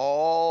in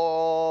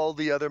all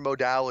the other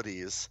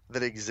modalities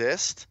that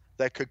exist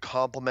that could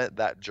complement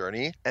that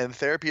journey, and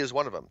therapy is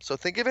one of them. So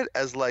think of it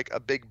as like a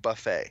big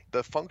buffet.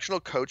 The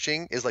functional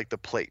coaching is like the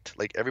plate.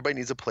 Like everybody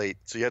needs a plate,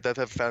 so you have to have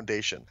a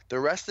foundation. The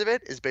rest of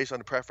it is based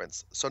on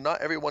preference. So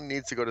not everyone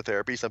needs to go to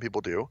therapy. Some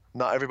people do.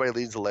 Not everybody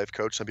needs a life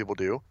coach. Some people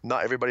do.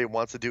 Not everybody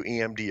wants to do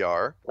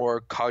EMDR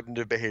or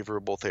cognitive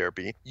behavioral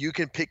therapy. You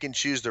can pick and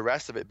choose the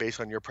rest of it based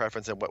on your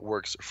preference and what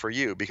works for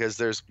you, because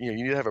there's, you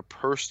need to have a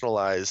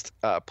personalized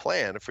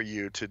plan for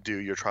you to do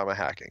your trauma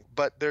hacking.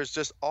 But there's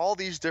just all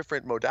these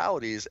different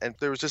modalities, and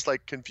there was just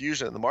like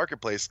confusion in the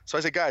marketplace. So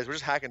I said, guys, we're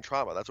just hacking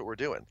trauma. That's what we're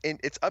doing. And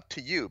it's up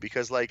to you,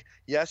 because like,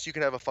 yes, you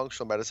can have a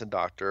functional medicine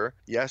doctor.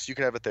 Yes, you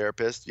can have a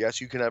therapist.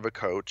 Yes, you can have a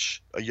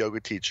coach, a yoga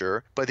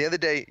teacher. But at the end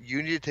of the day,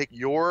 you need to take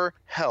your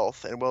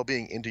health and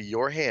well-being into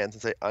your hands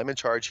and say, I'm in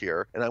charge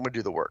here and I'm going to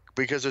do the work,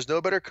 because there's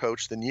no better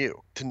coach than you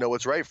to know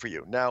what's right for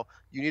you. Now,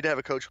 you need to have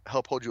a coach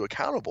help hold you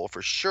accountable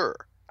for sure.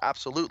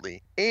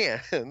 Absolutely.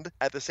 And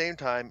at the same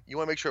time, you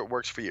want to make sure it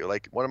works for you.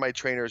 Like one of my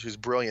trainers who's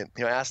brilliant,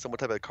 I asked him what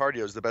type of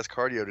cardio is the best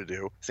cardio to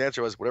do. His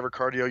answer was, whatever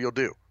cardio you'll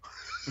do.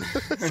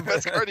 It's the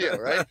best cardio,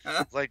 right?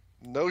 It's like,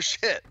 no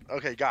shit.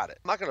 Okay, got it.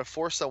 I'm not going to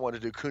force someone to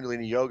do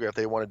Kundalini yoga if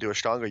they want to do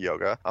Ashtanga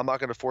yoga. I'm not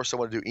going to force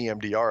someone to do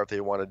EMDR if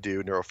they want to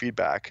do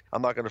neurofeedback.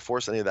 I'm not going to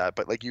force any of that.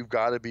 But like, you've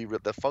got to be,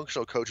 the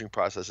functional coaching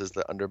process is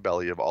the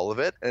underbelly of all of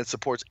it, and it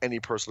supports any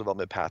personal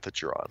development path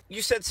that you're on.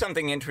 You said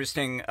something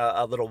interesting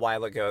a little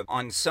while ago.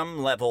 On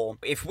some level,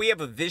 if we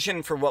have a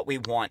vision for what we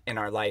want in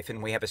our life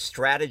and we have a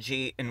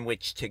strategy in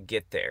which to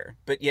get there,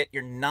 but yet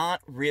you're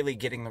not really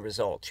getting the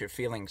results, you're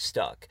feeling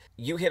stuck.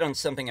 You hit on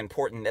something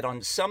important, that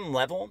on some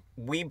level,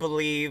 we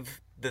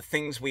believe the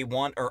things we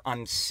want are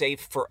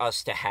unsafe for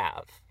us to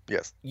have.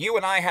 Yes. You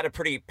and I had a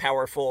pretty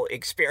powerful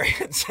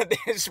experience of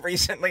this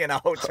recently in a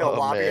hotel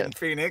lobby in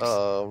Phoenix.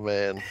 Oh,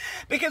 man.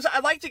 Because I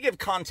like to give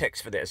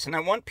context for this, and I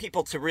want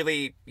people to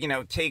really,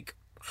 take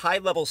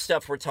high-level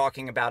stuff we're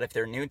talking about if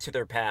they're new to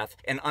their path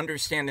and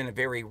understand in a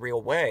very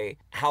real way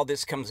how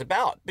this comes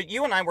about. But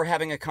you and I were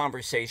having a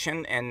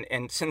conversation,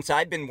 and since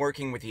I've been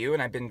working with you,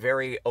 and I've been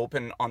very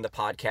open on the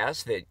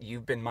podcast that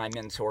you've been my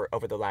mentor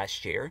over the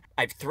last year,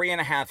 I've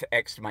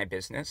 3.5x'd my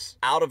business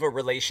out of a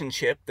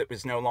relationship that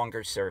was no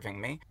longer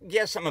serving me.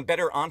 Yes, I'm a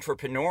better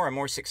entrepreneur, I'm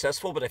more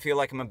successful, but I feel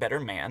like I'm a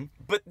better man.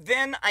 But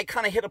then I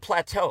kind of hit a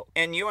plateau,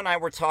 and you and I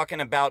were talking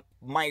about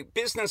my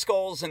business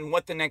goals and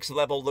what the next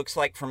level looks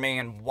like for me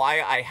and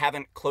why I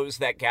haven't closed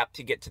that gap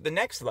to get to the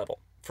next level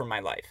for my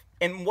life.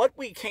 And what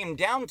we came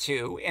down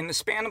to in the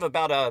span of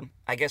about a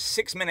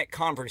 6-minute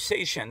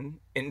conversation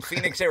in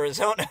Phoenix,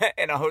 Arizona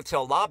in a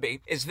hotel lobby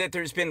is that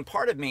there's been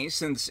part of me,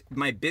 since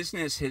my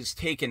business has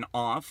taken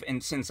off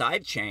and since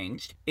I've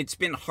changed, it's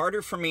been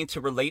harder for me to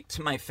relate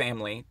to my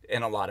family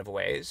in a lot of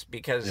ways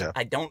because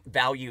I don't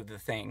value the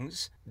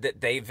things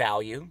that they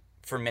value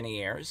for many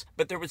years,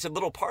 but there was a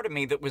little part of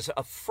me that was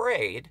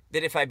afraid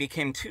that if I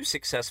became too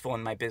successful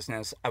in my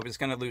business, I was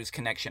going to lose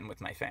connection with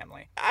my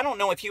family. I don't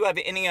know if you have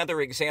any other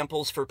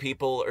examples for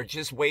people or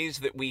just ways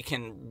that we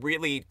can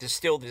really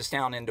distill this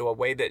down into a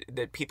way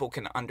that people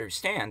can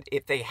understand.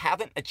 If they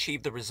haven't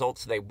achieved the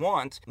results they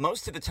want,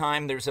 most of the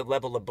time there's a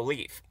level of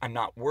belief. I'm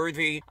not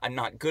worthy. I'm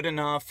not good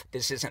enough.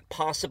 This isn't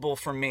possible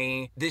for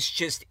me. This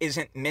just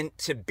isn't meant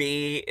to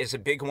be is a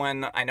big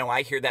one. I know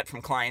I hear that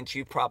from clients.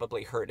 You've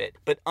probably heard it.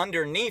 But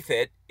underneath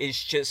it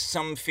is just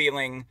some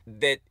feeling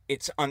that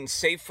it's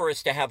unsafe for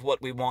us to have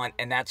what we want,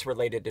 and that's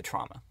related to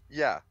trauma.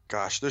 Yeah.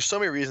 Gosh, there's so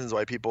many reasons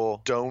why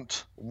people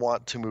don't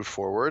want to move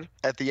forward.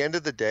 At the end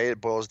of the day,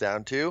 it boils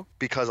down to,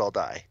 because I'll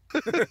die.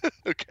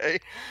 Okay?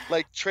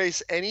 Like,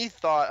 trace any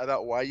thought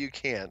about why you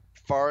can't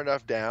far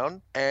enough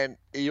down and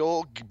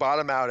you'll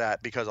bottom out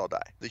at because I'll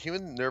die. The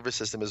human nervous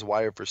system is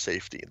wired for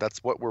safety.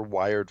 That's what we're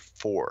wired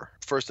for,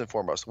 first and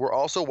foremost. We're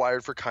also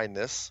wired for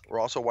kindness. We're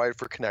also wired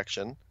for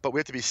connection, but we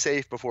have to be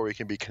safe before we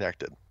can be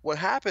connected. What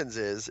happens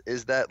is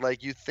that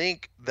like you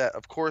think that,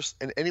 of course,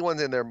 and anyone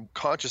in their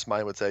conscious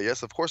mind would say,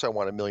 yes, of course I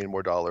want $1 million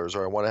more,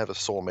 or I want to have a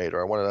soulmate,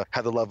 or I want to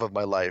have the love of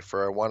my life,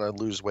 or I want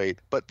to lose weight.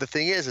 But the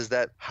thing is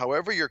that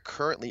however you're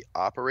currently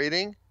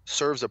operating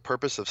serves a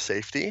purpose of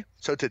safety.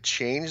 So to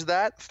change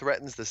that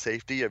threatens the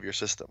safety of your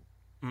system.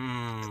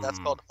 And that's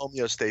called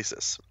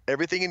homeostasis.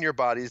 Everything in your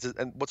body is,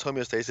 and what's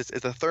homeostasis?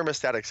 It's a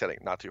thermostatic setting,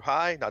 not too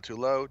high, not too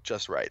low,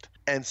 just right.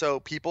 And so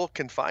people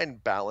can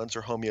find balance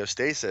or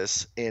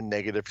homeostasis in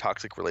negative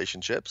toxic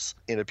relationships,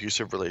 in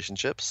abusive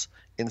relationships,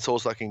 in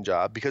soul-sucking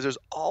job, because there's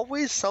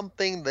always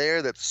something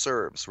there that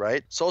serves,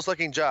 right?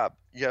 Soul-sucking job,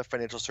 you have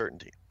financial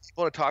certainty.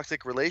 People in a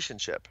toxic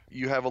relationship,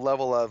 you have a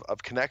level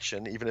of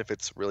connection, even if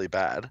it's really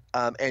bad,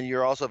 and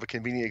you also have a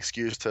convenient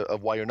excuse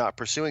of why you're not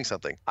pursuing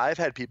something. I've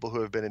had people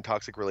who have been in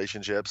toxic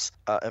relationships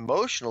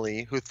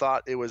emotionally who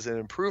thought it was an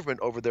improvement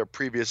over their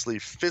previously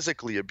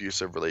physically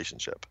abusive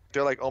relationship.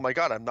 They're like, oh my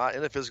God, I'm not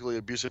in a physically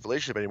abusive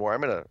relationship anymore.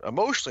 I'm in an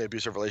emotionally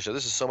abusive relationship.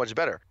 This is so much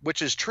better,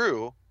 which is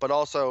true, but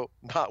also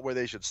not where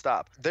they should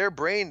stop. Their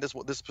brain, this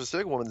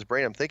specific woman's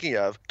brain I'm thinking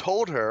of,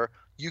 told her,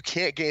 you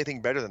can't get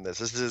anything better than this.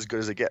 This is as good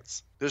as it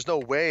gets. There's no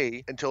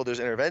way until there's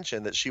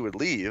intervention that she would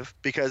leave,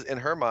 because in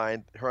her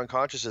mind, her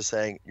unconscious is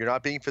saying, you're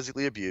not being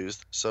physically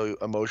abused, so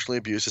emotionally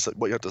abused is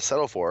what you have to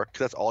settle for, because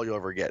that's all you'll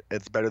ever get.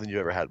 It's better than you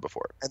ever had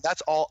before. And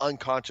that's all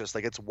unconscious.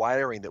 Like, it's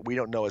wiring that we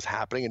don't know is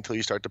happening until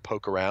you start to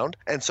poke around.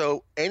 And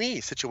so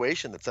any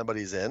situation that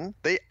somebody's in,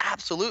 they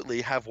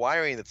absolutely have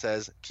wiring that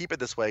says, keep it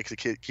this way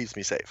because it keeps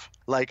me safe.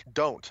 Like,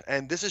 don't.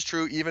 And this is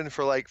true even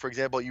for, like, for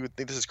example, you would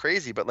think this is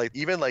crazy, but like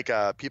even like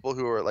people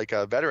who are like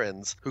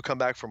veterans who come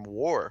back from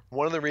war.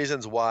 One of the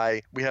reasons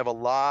why we have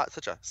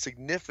such a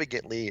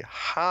significantly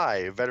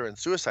high veteran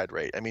suicide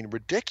rate. I mean,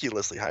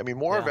 ridiculously high. I mean,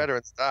 more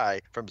veterans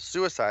die from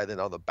suicide than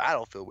on the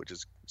battlefield, which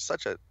is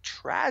such a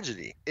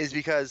tragedy, is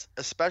because,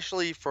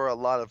 especially for a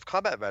lot of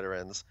combat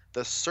veterans,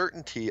 the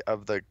certainty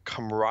of the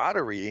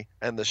camaraderie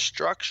and the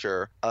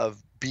structure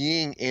of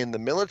being in the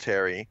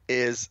military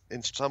is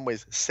in some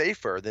ways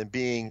safer than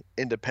being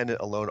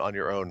independent alone on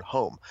your own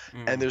home.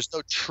 And there's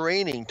no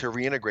training to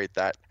reintegrate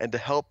that and to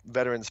help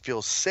veterans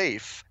feel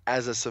safe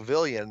as a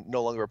civilian,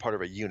 no longer a part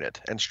of a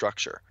unit and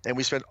structure. And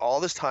we spend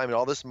all this time and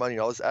all this money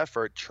and all this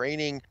effort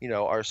training,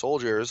 our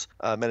soldiers,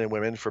 men and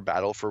women, for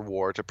battle, for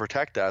war, to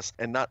protect us,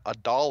 and not a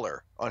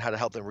dollar on how to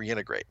help them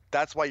reintegrate.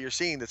 That's why you're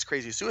seeing this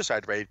crazy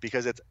suicide rate,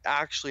 because it's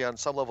actually on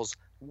some levels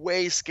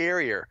way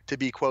scarier to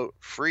be, quote,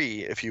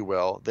 free, if you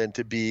will, than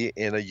to be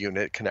in a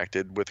unit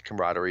connected with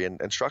camaraderie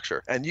and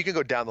structure. And you can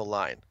go down the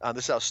line.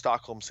 This is how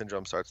Stockholm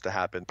Syndrome starts to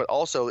happen. But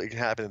also it can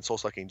happen in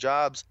soul-sucking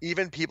jobs,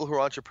 even people who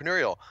are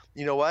entrepreneurial.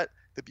 You know what?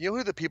 You know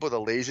who the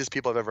laziest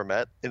people I've ever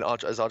met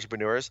as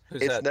entrepreneurs?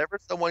 It's never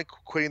someone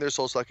quitting their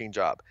soul-sucking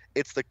job.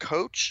 It's the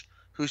coach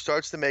who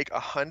starts to make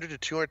 $100,000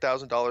 to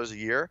 $200,000 a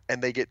year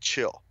and they get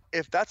chill.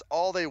 If that's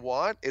all they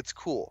want, it's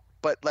cool.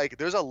 But like,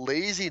 there's a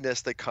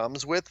laziness that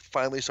comes with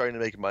finally starting to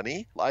make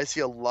money. I see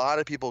a lot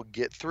of people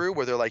get through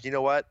where they're like, you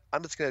know what?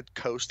 I'm just going to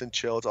coast and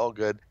chill. It's all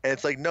good. And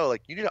it's like, no,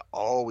 like, you need to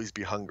always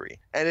be hungry.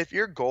 And if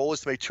your goal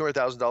is to make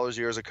 $200,000 a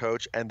year as a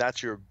coach and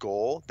that's your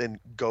goal, then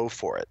go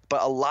for it.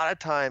 But a lot of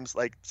times,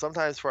 like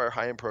sometimes for our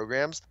high-end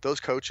programs, those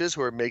coaches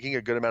who are making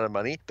a good amount of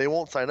money, they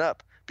won't sign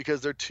up,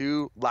 because they're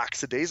too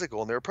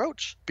lackadaisical in their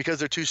approach, because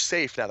they're too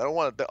safe now. They don't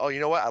want to, oh, you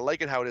know what? I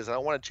like it how it is. I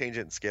don't want to change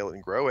it and scale it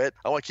and grow it.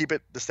 I want to keep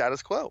it the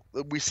status quo.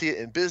 We see it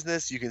in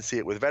business. You can see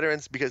it with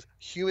veterans, because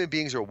human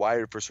beings are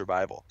wired for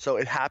survival. So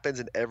it happens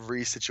in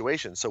every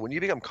situation. So when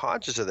you become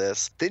conscious of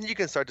this, then you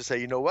can start to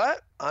say, you know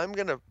what? I'm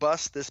going to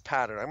bust this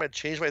pattern. I'm going to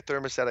change my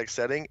thermostatic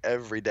setting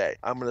every day.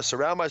 I'm going to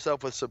surround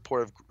myself with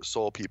supportive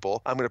soul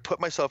people. I'm going to put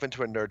myself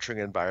into a nurturing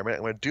environment.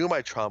 I'm going to do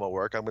my trauma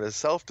work. I'm going to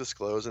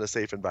self-disclose in a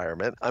safe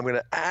environment. I'm going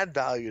to add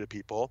value to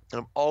people. And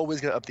I'm always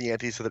going to up the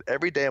ante so that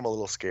every day I'm a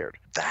little scared.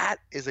 That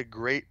is a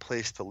great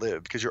place to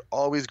live, because you're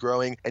always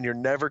growing and you're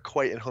never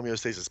quite in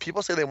homeostasis.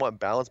 People say they want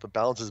balance, but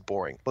balance is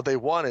boring. What they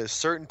want is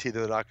certainty that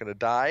they're not going to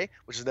die,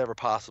 which is never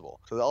possible.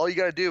 So all you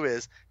got to do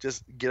is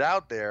just get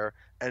out there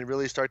and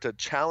really start to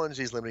challenge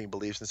these limiting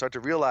beliefs and start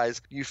to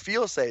realize you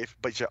feel safe,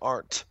 but you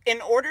aren't.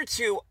 In order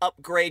to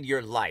upgrade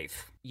your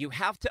life, you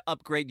have to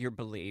upgrade your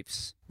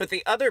beliefs. But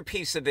the other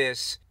piece of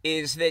this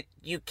is that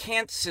you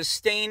can't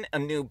sustain a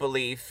new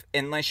belief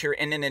unless you're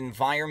in an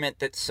environment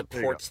that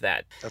supports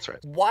that. That's right.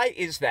 Why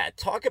is that?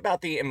 Talk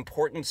about the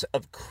importance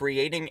of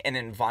creating an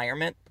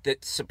environment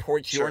that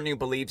supports your new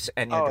beliefs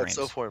and your dreams.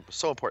 It's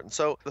so important.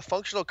 So the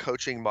functional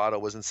coaching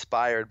model was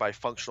inspired by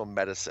functional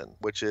medicine,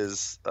 which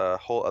is a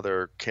whole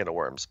other can of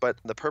worms. But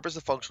the purpose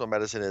of functional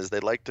medicine is they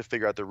like to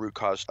figure out the root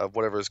cause of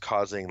whatever is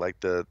causing like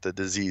the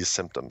disease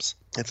symptoms.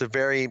 It's a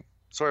very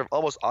sort of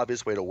almost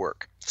obvious way to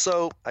work.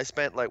 So I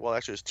spent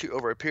actually it was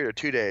over a period of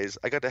 2 days,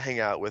 I got to hang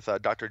out with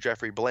Dr.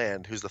 Jeffrey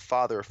Bland, who's the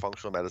father of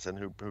functional medicine,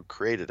 who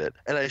created it.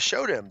 And I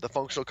showed him the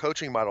functional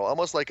coaching model,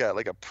 almost like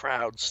a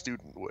proud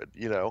student would,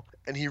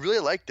 and he really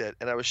liked it.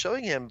 And I was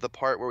showing him the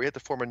part where we had to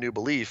form a new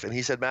belief. And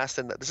he said,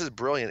 Mastin, this is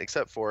brilliant,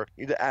 except for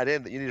you need to add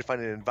in that you need to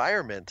find an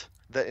environment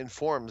that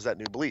informs that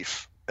new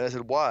belief. And I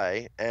said,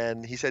 why?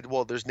 And he said,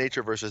 well, there's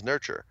nature versus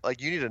nurture.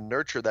 You need to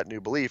nurture that new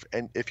belief.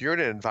 And if you're in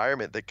an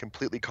environment that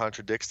completely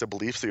contradicts the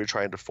beliefs that you're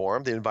trying to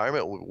form, the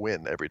environment will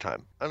win every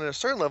time. And on a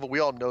certain level, we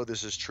all know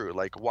this is true.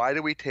 Why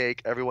do we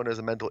take everyone who has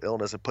a mental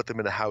illness and put them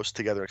in a house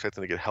together and expect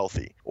them to get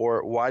healthy?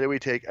 Or why do we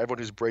take everyone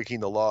who's breaking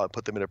the law and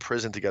put them in a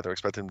prison together and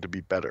expect them to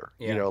be better?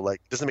 Yeah.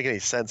 It doesn't make any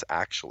sense,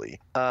 actually.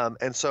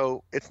 And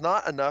so it's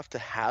not enough to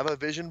have a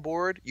vision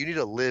board. You need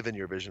to live in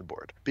your vision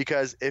board.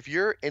 Because if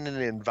you're in an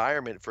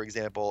environment, for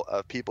example,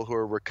 of people who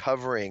are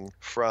recovering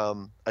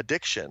from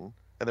addiction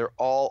and they're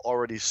all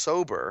already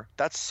sober,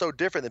 that's so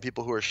different than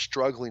people who are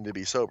struggling to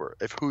be sober,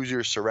 if who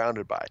you're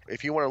surrounded by.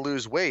 If you want to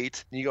lose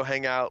weight and you go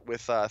hang out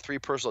with 3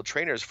 personal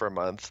trainers for a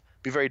month,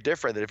 be very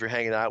different than if you're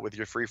hanging out with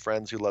your free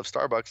friends who love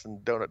Starbucks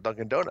and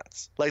Dunkin'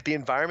 Donuts. The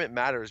environment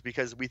matters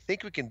because we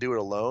think we can do it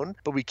alone,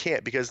 but we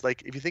can't, because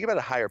if you think about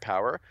a higher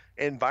power,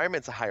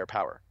 environment's a higher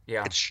power.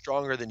 Yeah. It's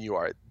stronger than you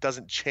are. It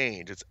doesn't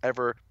change. It's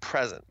ever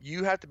present.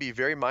 You have to be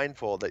very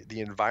mindful that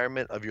the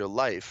environment of your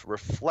life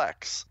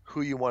reflects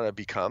who you want to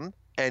become.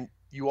 And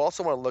you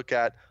also want to look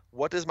at,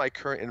 what does my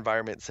current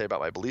environment say about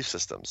my belief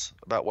systems,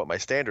 about what my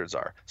standards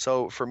are?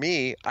 So for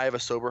me, I have a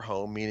sober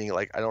home, meaning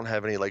I don't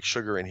have any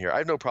sugar in here. I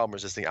have no problem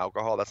resisting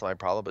alcohol. That's not my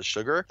problem. But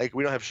sugar,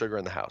 we don't have sugar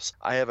in the house.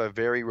 I have a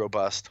very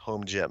robust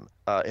home gym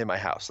in my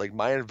house.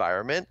 My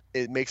environment,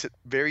 it makes it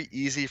very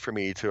easy for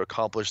me to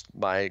accomplish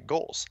my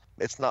goals.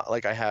 It's not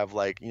like I have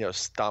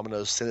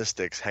Domino's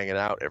Cinesticks hanging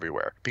out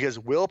everywhere, because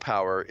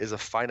willpower is a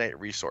finite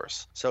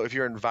resource. So if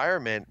your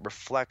environment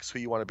reflects who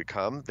you want to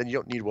become, then you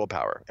don't need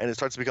willpower, and it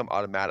starts to become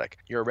automatic.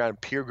 You're around a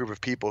peer group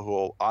of people who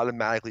will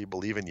automatically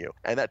believe in you,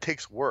 and that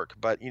takes work.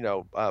 But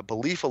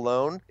belief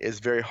alone is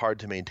very hard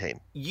to maintain.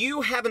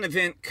 You have an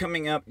event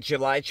coming up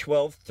July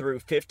 12th through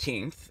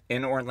 15th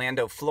in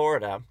Orlando,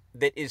 Florida,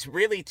 that is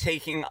really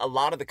taking a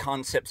lot of the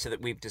concepts that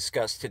we've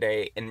discussed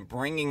today and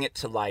bringing it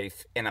to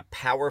life in a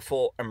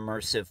powerful,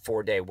 immersive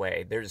 4-day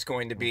way. There's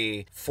going to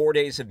be 4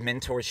 days of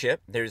mentorship.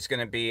 There's going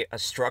to be a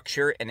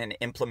structure and an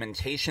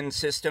implementation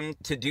system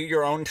to do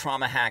your own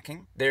trauma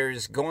hacking.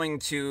 There's going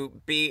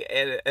to be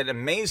an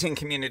amazing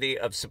community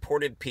of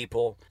supported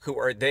people who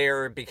are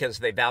there because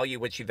they value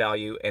what you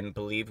value and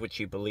believe what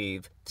you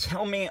believe.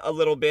 Tell me a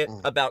little bit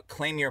about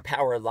Claim Your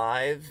Power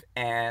Live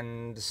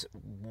and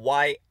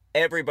why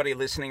everybody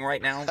listening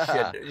right now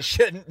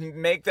should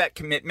make that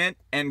commitment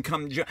and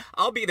come join.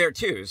 I'll be there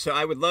too, so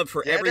I would love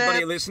for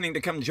everybody listening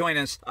to come join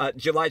us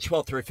July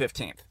 12th through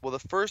 15th. Well, the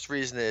first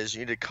reason is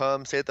you need to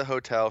come, stay at the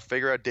hotel,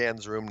 figure out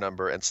Dan's room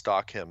number, and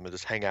stalk him and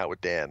just hang out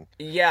with Dan.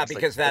 Yeah,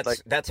 because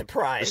that's a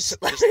prize.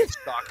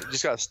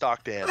 Just gotta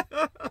stalk Dan.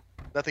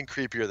 Nothing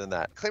creepier than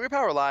that. Claim Your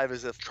Power Live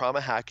is a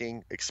trauma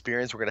hacking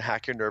experience. We're going to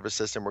hack your nervous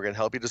system. We're going to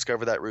help you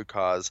discover that root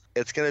cause.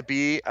 It's going to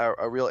be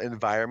a real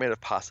environment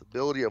of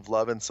possibility, of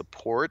love and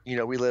support.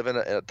 We live in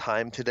a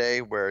time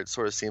today where it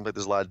sort of seems like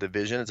there's a lot of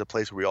division. It's a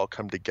place where we all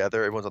come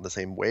together. Everyone's on the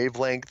same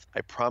wavelength.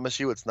 I promise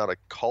you, it's not a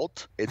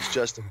cult. It's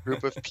just a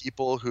group of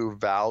people who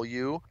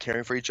value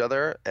caring for each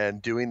other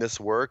and doing this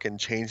work and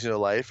changing their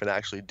life and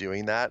actually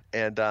doing that.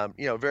 And,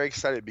 very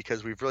excited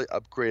because we've really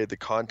upgraded the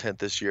content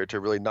this year to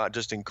really not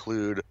just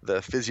include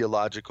the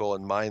physiological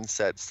and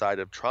mindset side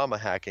of trauma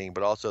hacking,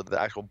 but also the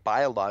actual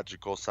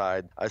biological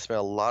side. I spent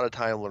a lot of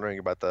time learning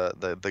about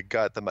the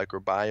gut, the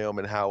microbiome,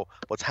 and how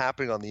what's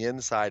happening on the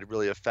inside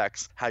really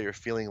affects how you're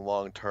feeling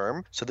long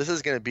term. So this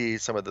is going to be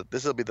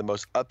this will be the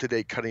most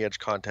up-to-date, cutting-edge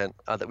content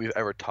that we've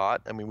ever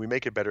taught. I mean, we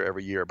make it better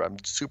every year, but I'm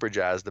super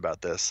jazzed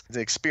about this. It's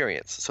an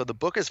experience. So the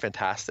book is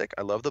fantastic.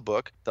 I love the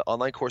book. The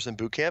online course and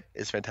bootcamp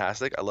is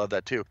fantastic. I love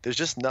that too. There's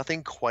just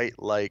nothing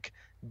quite like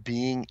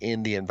being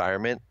in the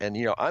environment. And,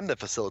 I'm the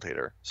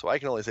facilitator, so I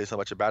can only say so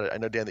much about it. I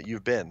know, Dan, that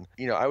you've been.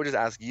 I would just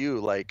ask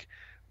you,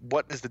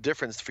 what is the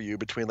difference for you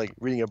between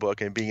reading a book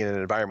and being in an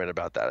environment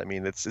about that? I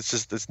mean,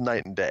 it's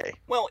night and day.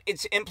 Well,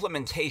 it's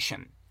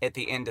implementation at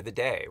the end of the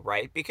day,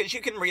 right? Because you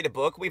can read a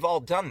book. We've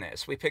all done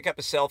this. We pick up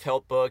a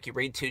self-help book, you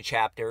read 2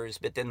 chapters,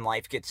 but then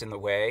life gets in the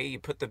way. You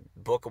put the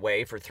book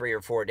away for 3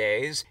 or 4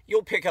 days.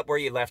 You'll pick up where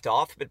you left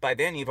off, but by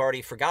then you've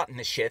already forgotten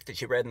the shit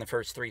that you read in the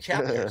first 3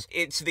 chapters.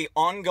 It's the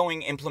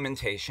ongoing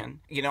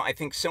implementation. I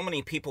think so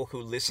many people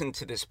who listen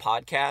to this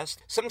podcast,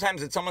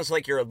 sometimes it's almost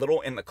like you're a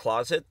little in the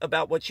closet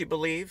about what you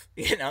believe.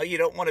 You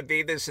don't want to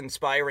be this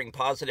inspiring,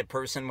 positive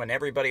person when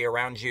everybody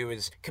around you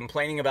is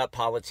complaining about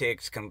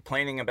politics,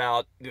 complaining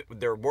about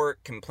their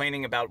work,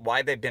 complaining about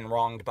why they've been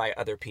wronged by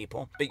other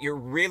people. But you're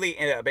really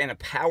in a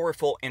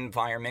powerful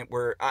environment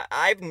where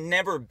I've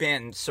never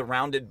been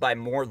surrounded by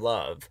more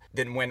love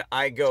than when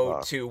I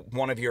go to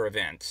one of your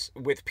events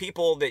with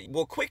people that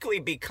will quickly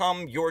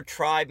become your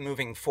tribe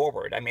moving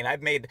forward. I mean,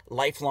 I've made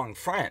lifelong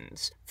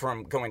friends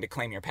from going to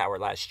Claim Your Power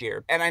last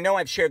year. And I know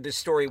I've shared this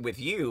story with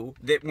you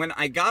that when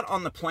I got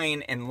on the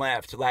plane and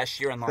left last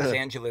year in Los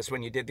Angeles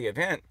when you did the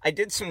event, I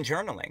did some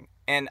journaling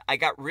and I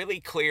got really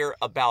clear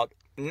about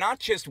not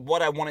just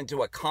what I wanted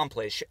to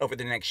accomplish over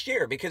the next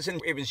year, because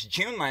it was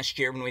June last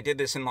year when we did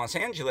this in Los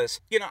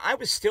Angeles, I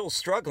was still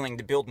struggling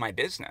to build my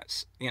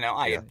business.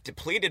 I had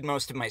depleted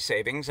most of my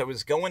savings. I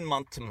was going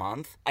month to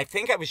month. I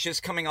think I was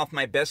just coming off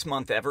my best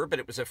month ever, but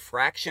it was a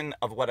fraction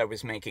of what I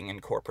was making in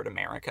corporate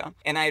America.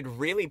 And I had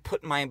really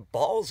put my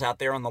balls out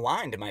there on the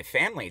line to my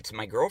family, to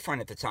my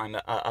girlfriend at the time,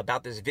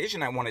 about this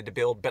vision I wanted to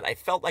build, but I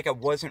felt like I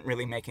wasn't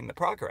really making the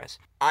progress.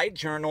 I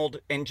journaled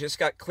and just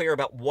got clear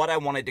about what I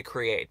wanted to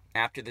create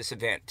after this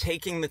event,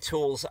 taking the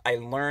tools I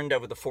learned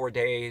over the 4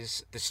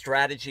 days, the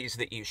strategies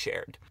that you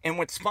shared. And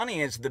what's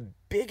funny is the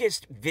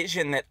biggest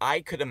vision that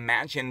I could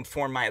imagine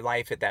for my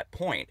life at that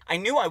point. I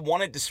knew I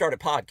wanted to start a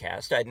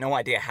podcast. I had no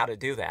idea how to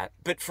do that.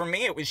 But for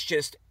me, it was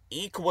just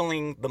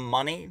equaling the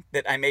money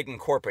that I made in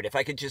corporate. If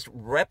I could just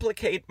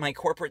replicate my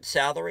corporate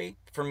salary,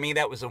 for me,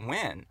 that was a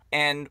win.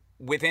 And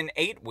within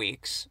 8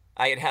 weeks,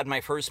 I had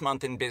my first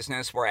month in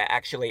business where I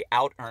actually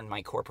out-earned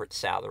my corporate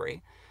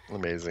salary.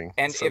 Amazing.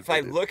 And so if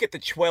I look at the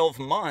 12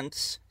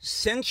 months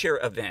since your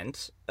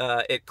event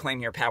at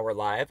Claim Your Power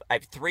Live,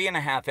 I've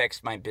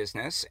 3.5x my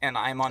business, and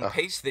I'm on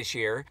pace this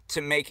year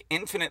to make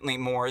infinitely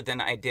more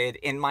than I did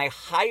in my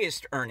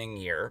highest earning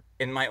year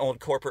in my old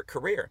corporate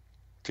career.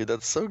 Dude,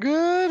 that's so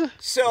good.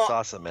 So that's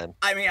awesome, man.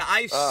 I mean,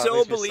 I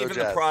so believe in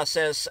the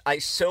process. I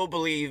so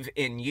believe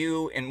in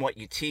you and what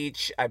you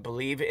teach. I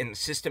believe in the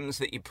systems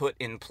that you put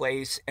in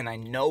place, and I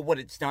know what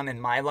it's done in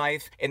my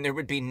life. And there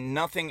would be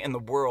nothing in the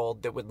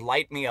world that would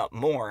light me up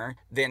more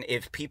than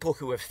if people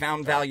who have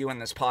found value in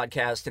this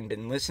podcast and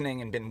been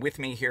listening and been with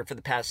me here for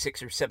the past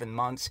 6 or 7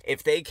 months,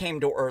 if they came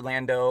to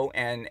Orlando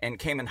and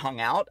came and hung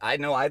out, I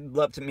know I'd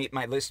love to meet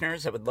my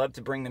listeners. I would love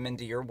to bring them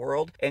into your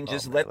world and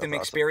just let them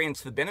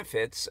experience the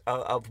benefits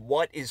of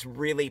what is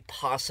really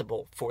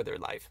possible for their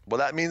life. Well,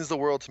 that means the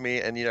world to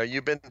me. And,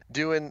 you've been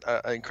doing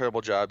an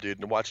incredible job, dude.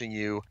 And watching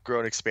you grow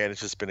and expand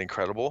has just been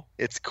incredible.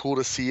 It's cool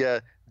to see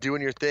you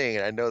doing your thing.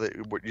 And I know that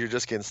you're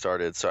just getting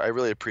started. So I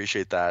really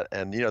appreciate that.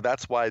 And,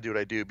 that's why I do what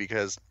I do,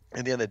 because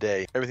at the end of the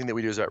day, everything that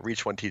we do is about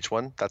reach one, teach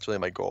one. That's really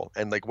my goal.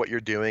 And like what you're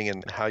doing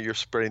and how you're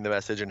spreading the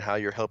message and how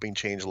you're helping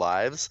change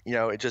lives,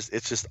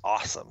 it's just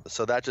awesome.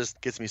 So that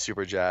just gets me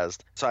super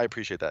jazzed. So I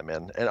appreciate that,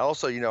 man. And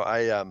also,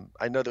 I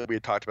know that we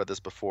had talked about this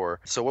before.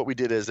 So what we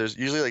did is there's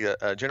usually like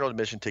a general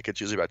admission ticket's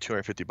usually about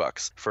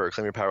 $250 for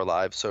Claim Your Power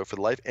Live. So for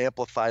the Life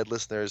Amplified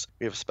listeners,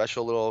 we have a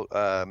special little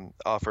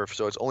offer.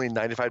 So it's only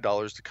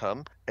 $95 to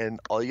come. And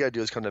all you got to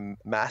do is come to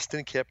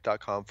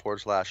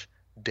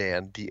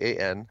mastonkip.com/Dan,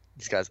 D-A-N.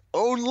 These guys'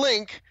 own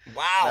link.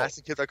 Wow.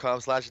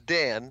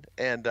 mastonkip.com/Dan,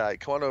 and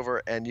come on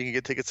over and you can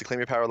get tickets to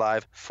Claim Your Power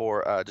Live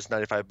for just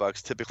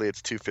 $95. Typically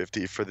it's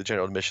 $250 for the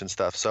general admission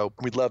stuff. So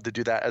we'd love to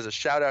do that as a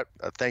shout out.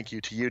 Thank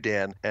you to you,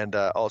 Dan, and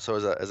also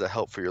as a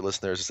help for your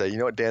listeners to say, you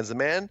know what, Dan's the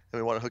man, and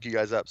we want to hook you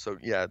guys up. So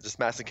yeah, just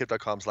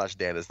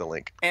mastonkip.com/Dan is the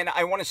link. And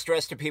I want to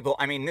stress to people,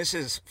 I mean, this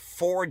is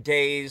 4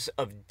 days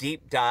of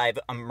deep dive,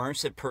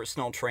 immersive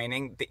personal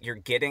training that you're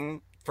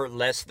getting for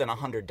less than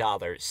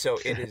 $100. So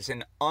it is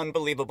an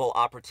unbelievable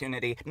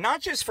opportunity,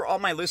 not just for all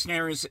my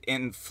listeners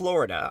in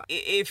Florida.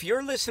 If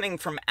you're listening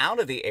from out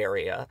of the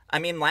area, I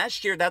mean,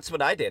 last year, that's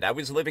what I did. I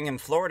was living in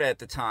Florida at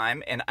the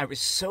time, and I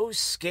was so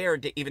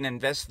scared to even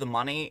invest the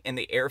money in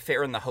the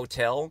airfare and the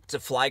hotel to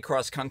fly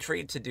cross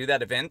country to do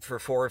that event for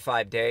 4 or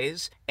 5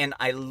 days. And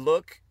I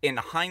look in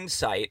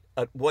hindsight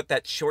at what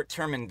that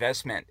short-term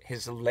investment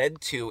has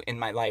led to in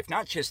my life,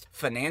 not just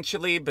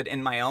financially, but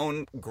in my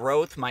own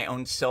growth, my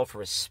own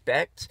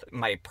self-respect,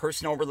 my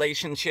personal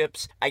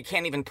relationships. I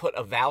can't even put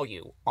a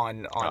value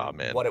on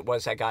what it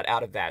was I got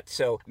out of that.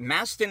 So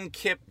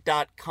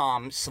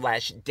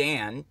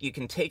mastonkip.com/Dan, you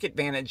can take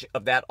advantage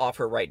of that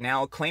offer right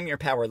now. Claim Your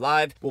Power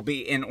Live will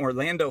be in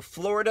Orlando,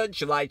 Florida,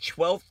 July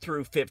 12th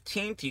through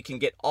 15th. You can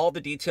get all the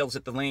details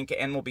at the link,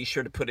 and we'll be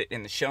sure to put it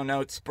in the show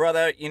notes.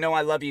 Brother,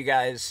 I love you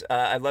guys.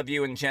 I love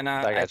you and Jenna.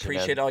 I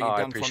appreciate all you've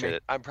done for me.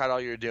 I'm proud of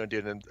all you're doing,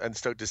 dude, and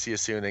stoked to see you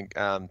soon.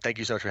 And thank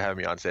you so much for having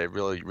me on today.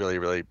 Really, really,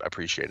 really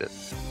appreciate it.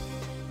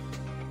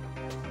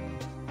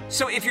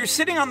 So if you're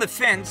sitting on the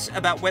fence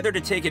about whether to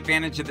take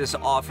advantage of this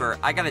offer,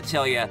 I gotta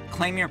tell you,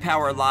 Claim Your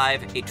Power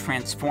Live, a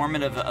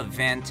transformative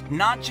event,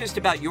 not just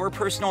about your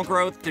personal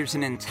growth. There's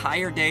an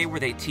entire day where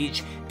they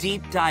teach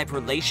deep dive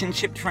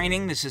relationship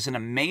training. This is an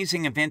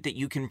amazing event that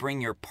you can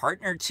bring your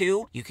partner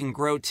to. You can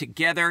grow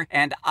together,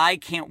 and I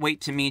can't wait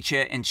to meet you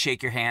and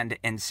shake your hand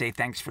and say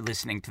thanks for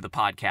listening to the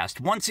podcast.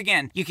 Once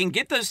again, you can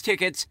get those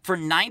tickets for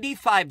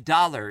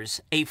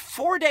 $95, a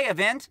 4-day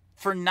event,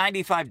 for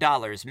 $95.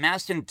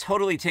 Mastin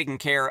totally taking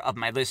care of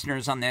my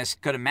listeners on this.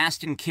 Go to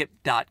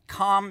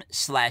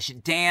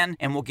mastinkip.com/Dan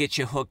and we'll get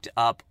you hooked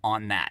up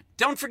on that.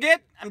 Don't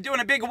forget, I'm doing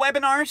a big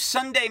webinar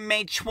Sunday,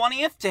 May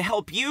 20th to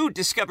help you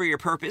discover your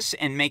purpose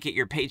and make it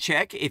your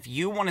paycheck. If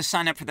you want to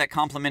sign up for that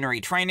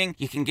complimentary training,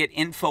 you can get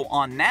info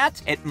on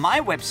that at my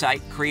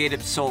website,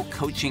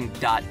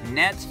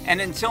 creativesoulcoaching.net.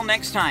 And until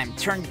next time,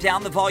 turn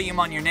down the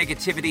volume on your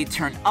negativity,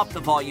 turn up the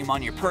volume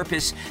on your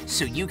purpose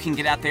so you can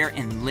get out there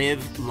and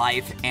live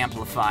life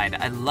amplified.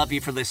 I love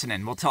you for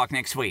listening. We'll talk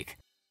next week.